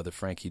my brother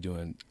Frankie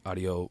doing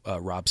audio,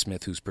 Rob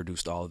Smith, who's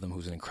produced all of them,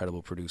 who's an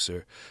incredible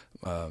producer,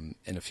 and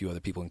a few other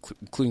people,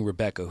 including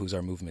Rebecca, who's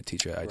our movement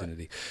teacher at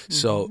Identity. Right.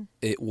 So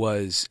it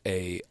was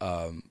a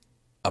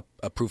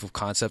proof of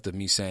concept of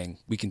me saying,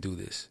 we can do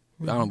this.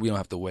 We don't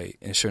have to wait.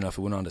 And sure enough,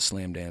 it went on to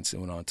Slam Dance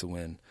and went on to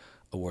win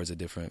awards at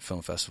different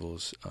film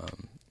festivals.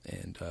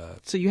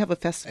 So you have a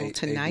festival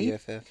tonight?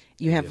 ABFF?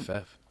 You have...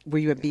 ABFF. Were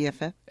you at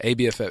BFF?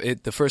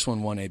 ABFF. The first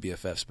one won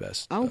ABFF's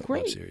best great.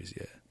 web series.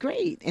 Yeah,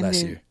 great. And last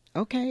then, year.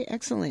 Okay,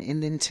 excellent.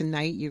 And then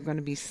tonight you're going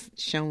to be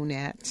shown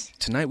at...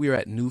 Tonight we are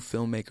at New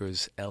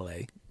Filmmakers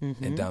LA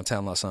in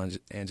downtown Los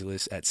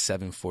Angeles at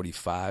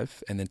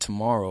 7:45. And then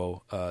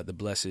tomorrow, the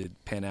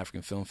Blessed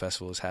Pan-African Film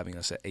Festival is having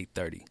us at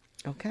 8:30.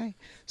 Okay.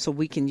 So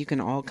you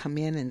can all come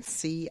in and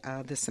see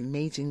this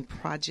amazing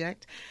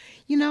project.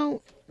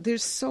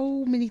 There's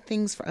so many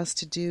things for us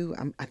to do.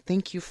 I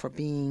thank you for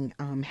being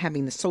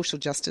having the social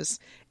justice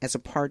as a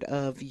part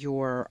of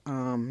your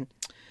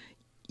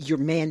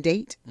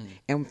mandate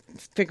and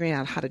figuring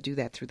out how to do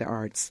that through the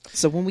arts.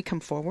 So when we come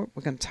forward,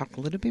 we're going to talk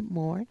a little bit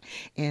more,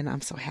 and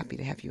I'm so happy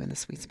to have you in the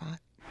sweet spot.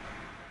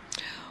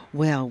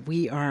 Well,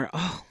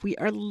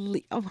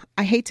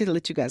 I hate to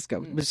let you guys go.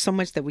 There's so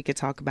much that we could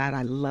talk about.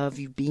 I love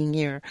you being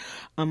here.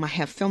 I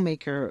have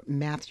filmmaker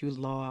Mathew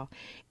Law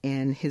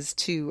and his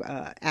two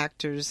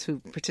actors who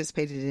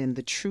participated in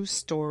The True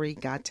Story,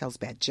 God Tells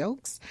Bad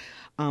Jokes.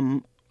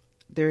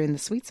 They're in the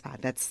sweet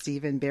spot. That's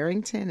Stephen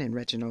Barrington and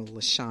Reginald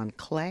Lashaun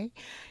Clay.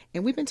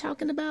 And we've been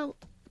talking about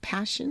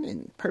passion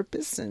and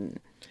purpose, and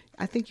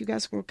I think you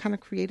guys were kind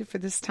of creative for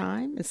this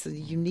time. It's a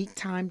unique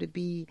time to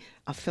be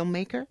a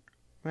filmmaker.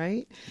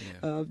 Right?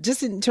 Yeah.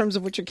 Just in terms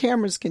of what your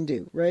cameras can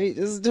do, right?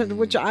 Just in terms of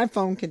what your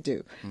iPhone can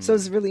do. So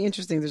it's really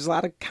interesting. There's a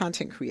lot of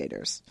content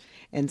creators.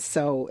 And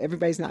so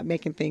everybody's not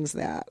making things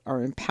that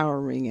are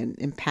empowering and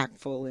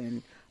impactful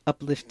and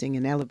uplifting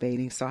and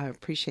elevating. So I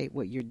appreciate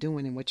what you're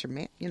doing and what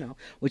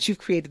what you've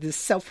created, this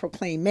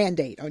self-proclaimed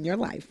mandate on your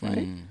life,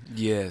 right?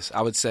 Yes.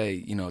 I would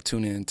say,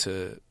 tune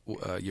into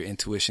your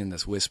intuition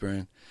that's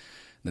whispering.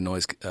 The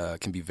noise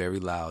can be very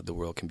loud. The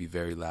world can be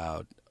very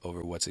loud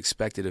over what's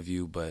expected of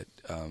you, but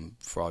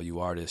for all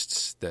you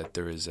artists, that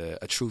there is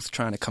a truth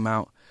trying to come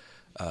out.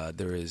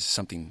 There is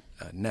something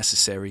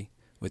necessary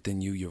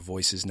within you. Your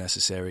voice is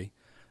necessary.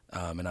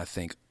 And I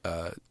think,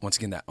 once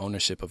again, that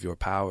ownership of your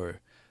power,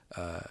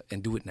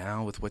 and do it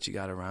now with what you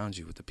got around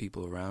you, with the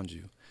people around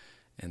you.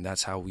 And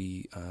that's how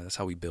we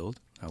build,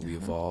 how we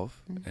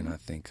evolve. And I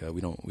think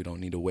we don't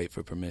need to wait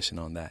for permission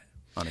on that.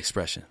 on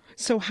expression.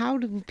 So how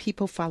do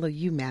people follow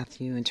you,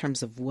 Matthew, in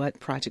terms of what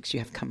projects you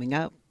have coming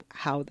up,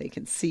 how they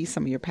can see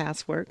some of your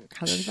past work?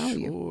 How do they follow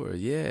you? Sure,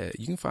 yeah.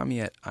 You can find me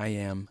at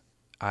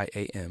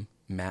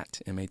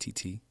Matt,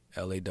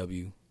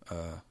 M-A-T-T-L-A-W,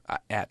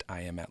 at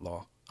I am at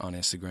law on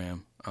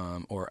Instagram,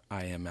 or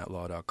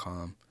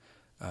IamAtLaw.com.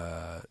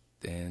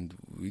 And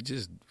we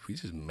just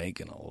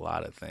making a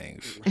lot of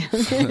things.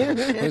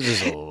 There's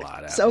just a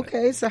lot out.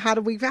 Okay, so how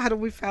do we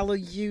follow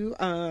you,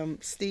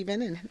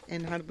 Stephen,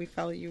 and how do we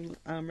follow you,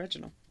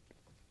 Reginald?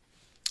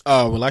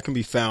 Well, I can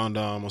be found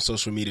on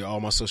social media. All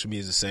my social media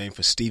is the same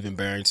for Stephen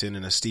Barrington,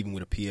 and that's Stephen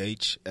with a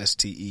PH,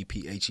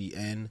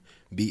 STEPHEN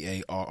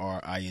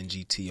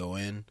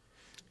BARRINGTON.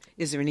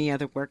 Is there any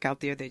other work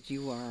out there that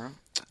you are?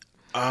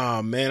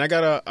 Man, I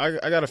got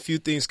a few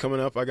things coming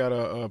up. I got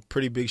a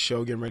pretty big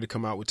show getting ready to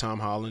come out with Tom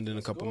Holland in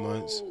a couple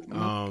months.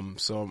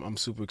 So I'm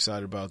super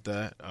excited about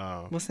that.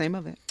 What's the name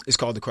of it? It's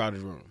called The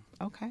Crowded Room.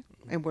 Okay,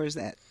 and where's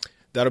that?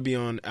 That'll be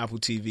on Apple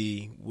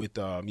TV with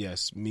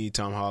me,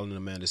 Tom Holland, and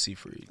Amanda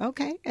Seyfried.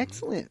 Okay,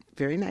 excellent,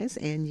 very nice.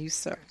 And you,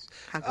 sir,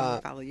 how can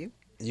we follow you?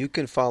 You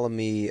can follow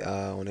me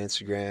on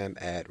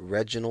Instagram at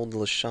Reginald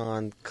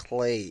Lashaun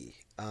Clay.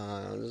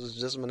 This is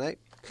just my name.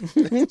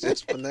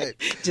 Just my name.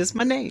 Just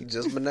my name.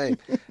 Just my name.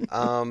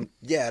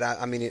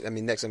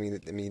 Next.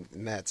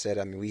 Matt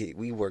said.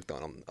 We worked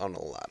on a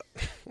lot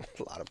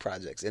of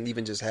projects, and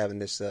even just having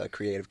this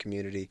creative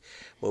community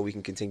where we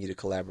can continue to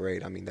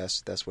collaborate. I mean,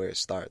 that's where it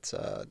starts.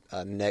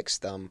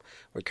 Next,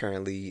 we're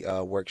currently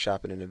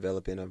workshopping and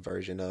developing a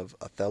version of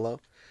Othello.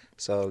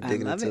 So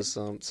digging into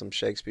some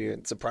Shakespeare.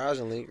 And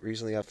surprisingly,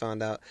 recently I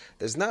found out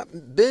there's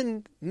not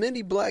been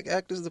many black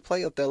actors to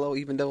play Othello,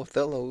 even though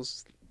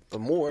Othello's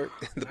more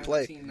the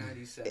play.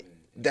 1997.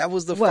 That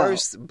was the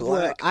first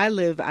black.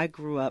 I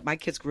grew up. My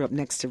kids grew up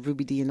next to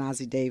Ruby Dee and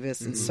Ossie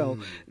Davis, and so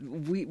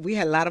we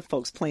had a lot of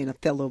folks playing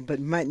Othello, but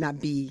might not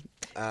be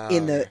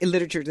in the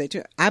literature they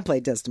do. I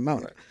played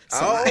Desdemona.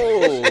 So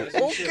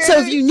okay. So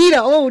if you need an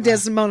old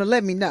Desdemona,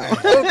 let me know.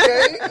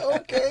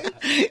 Okay.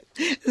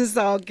 This is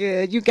all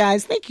good. You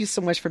guys, thank you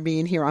so much for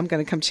being here. I'm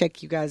going to come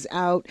check you guys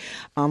out.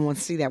 I want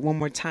to see that one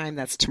more time.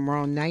 That's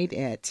tomorrow night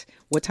at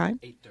what time?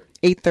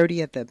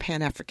 8:30 at the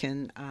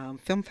Pan-African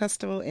Film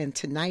Festival, and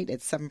tonight at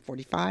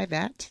 7:45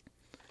 at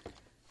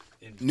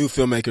New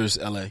Filmmakers,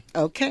 LA.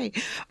 Okay.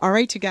 All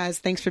right, you guys.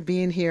 Thanks for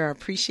being here. I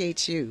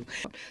appreciate you.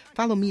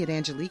 Follow me at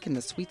Angelique in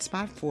the Sweet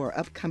Spot for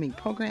upcoming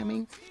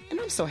programming. And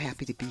I'm so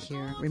happy to be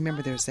here.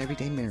 Remember, there's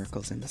everyday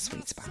miracles in the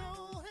Sweet Spot.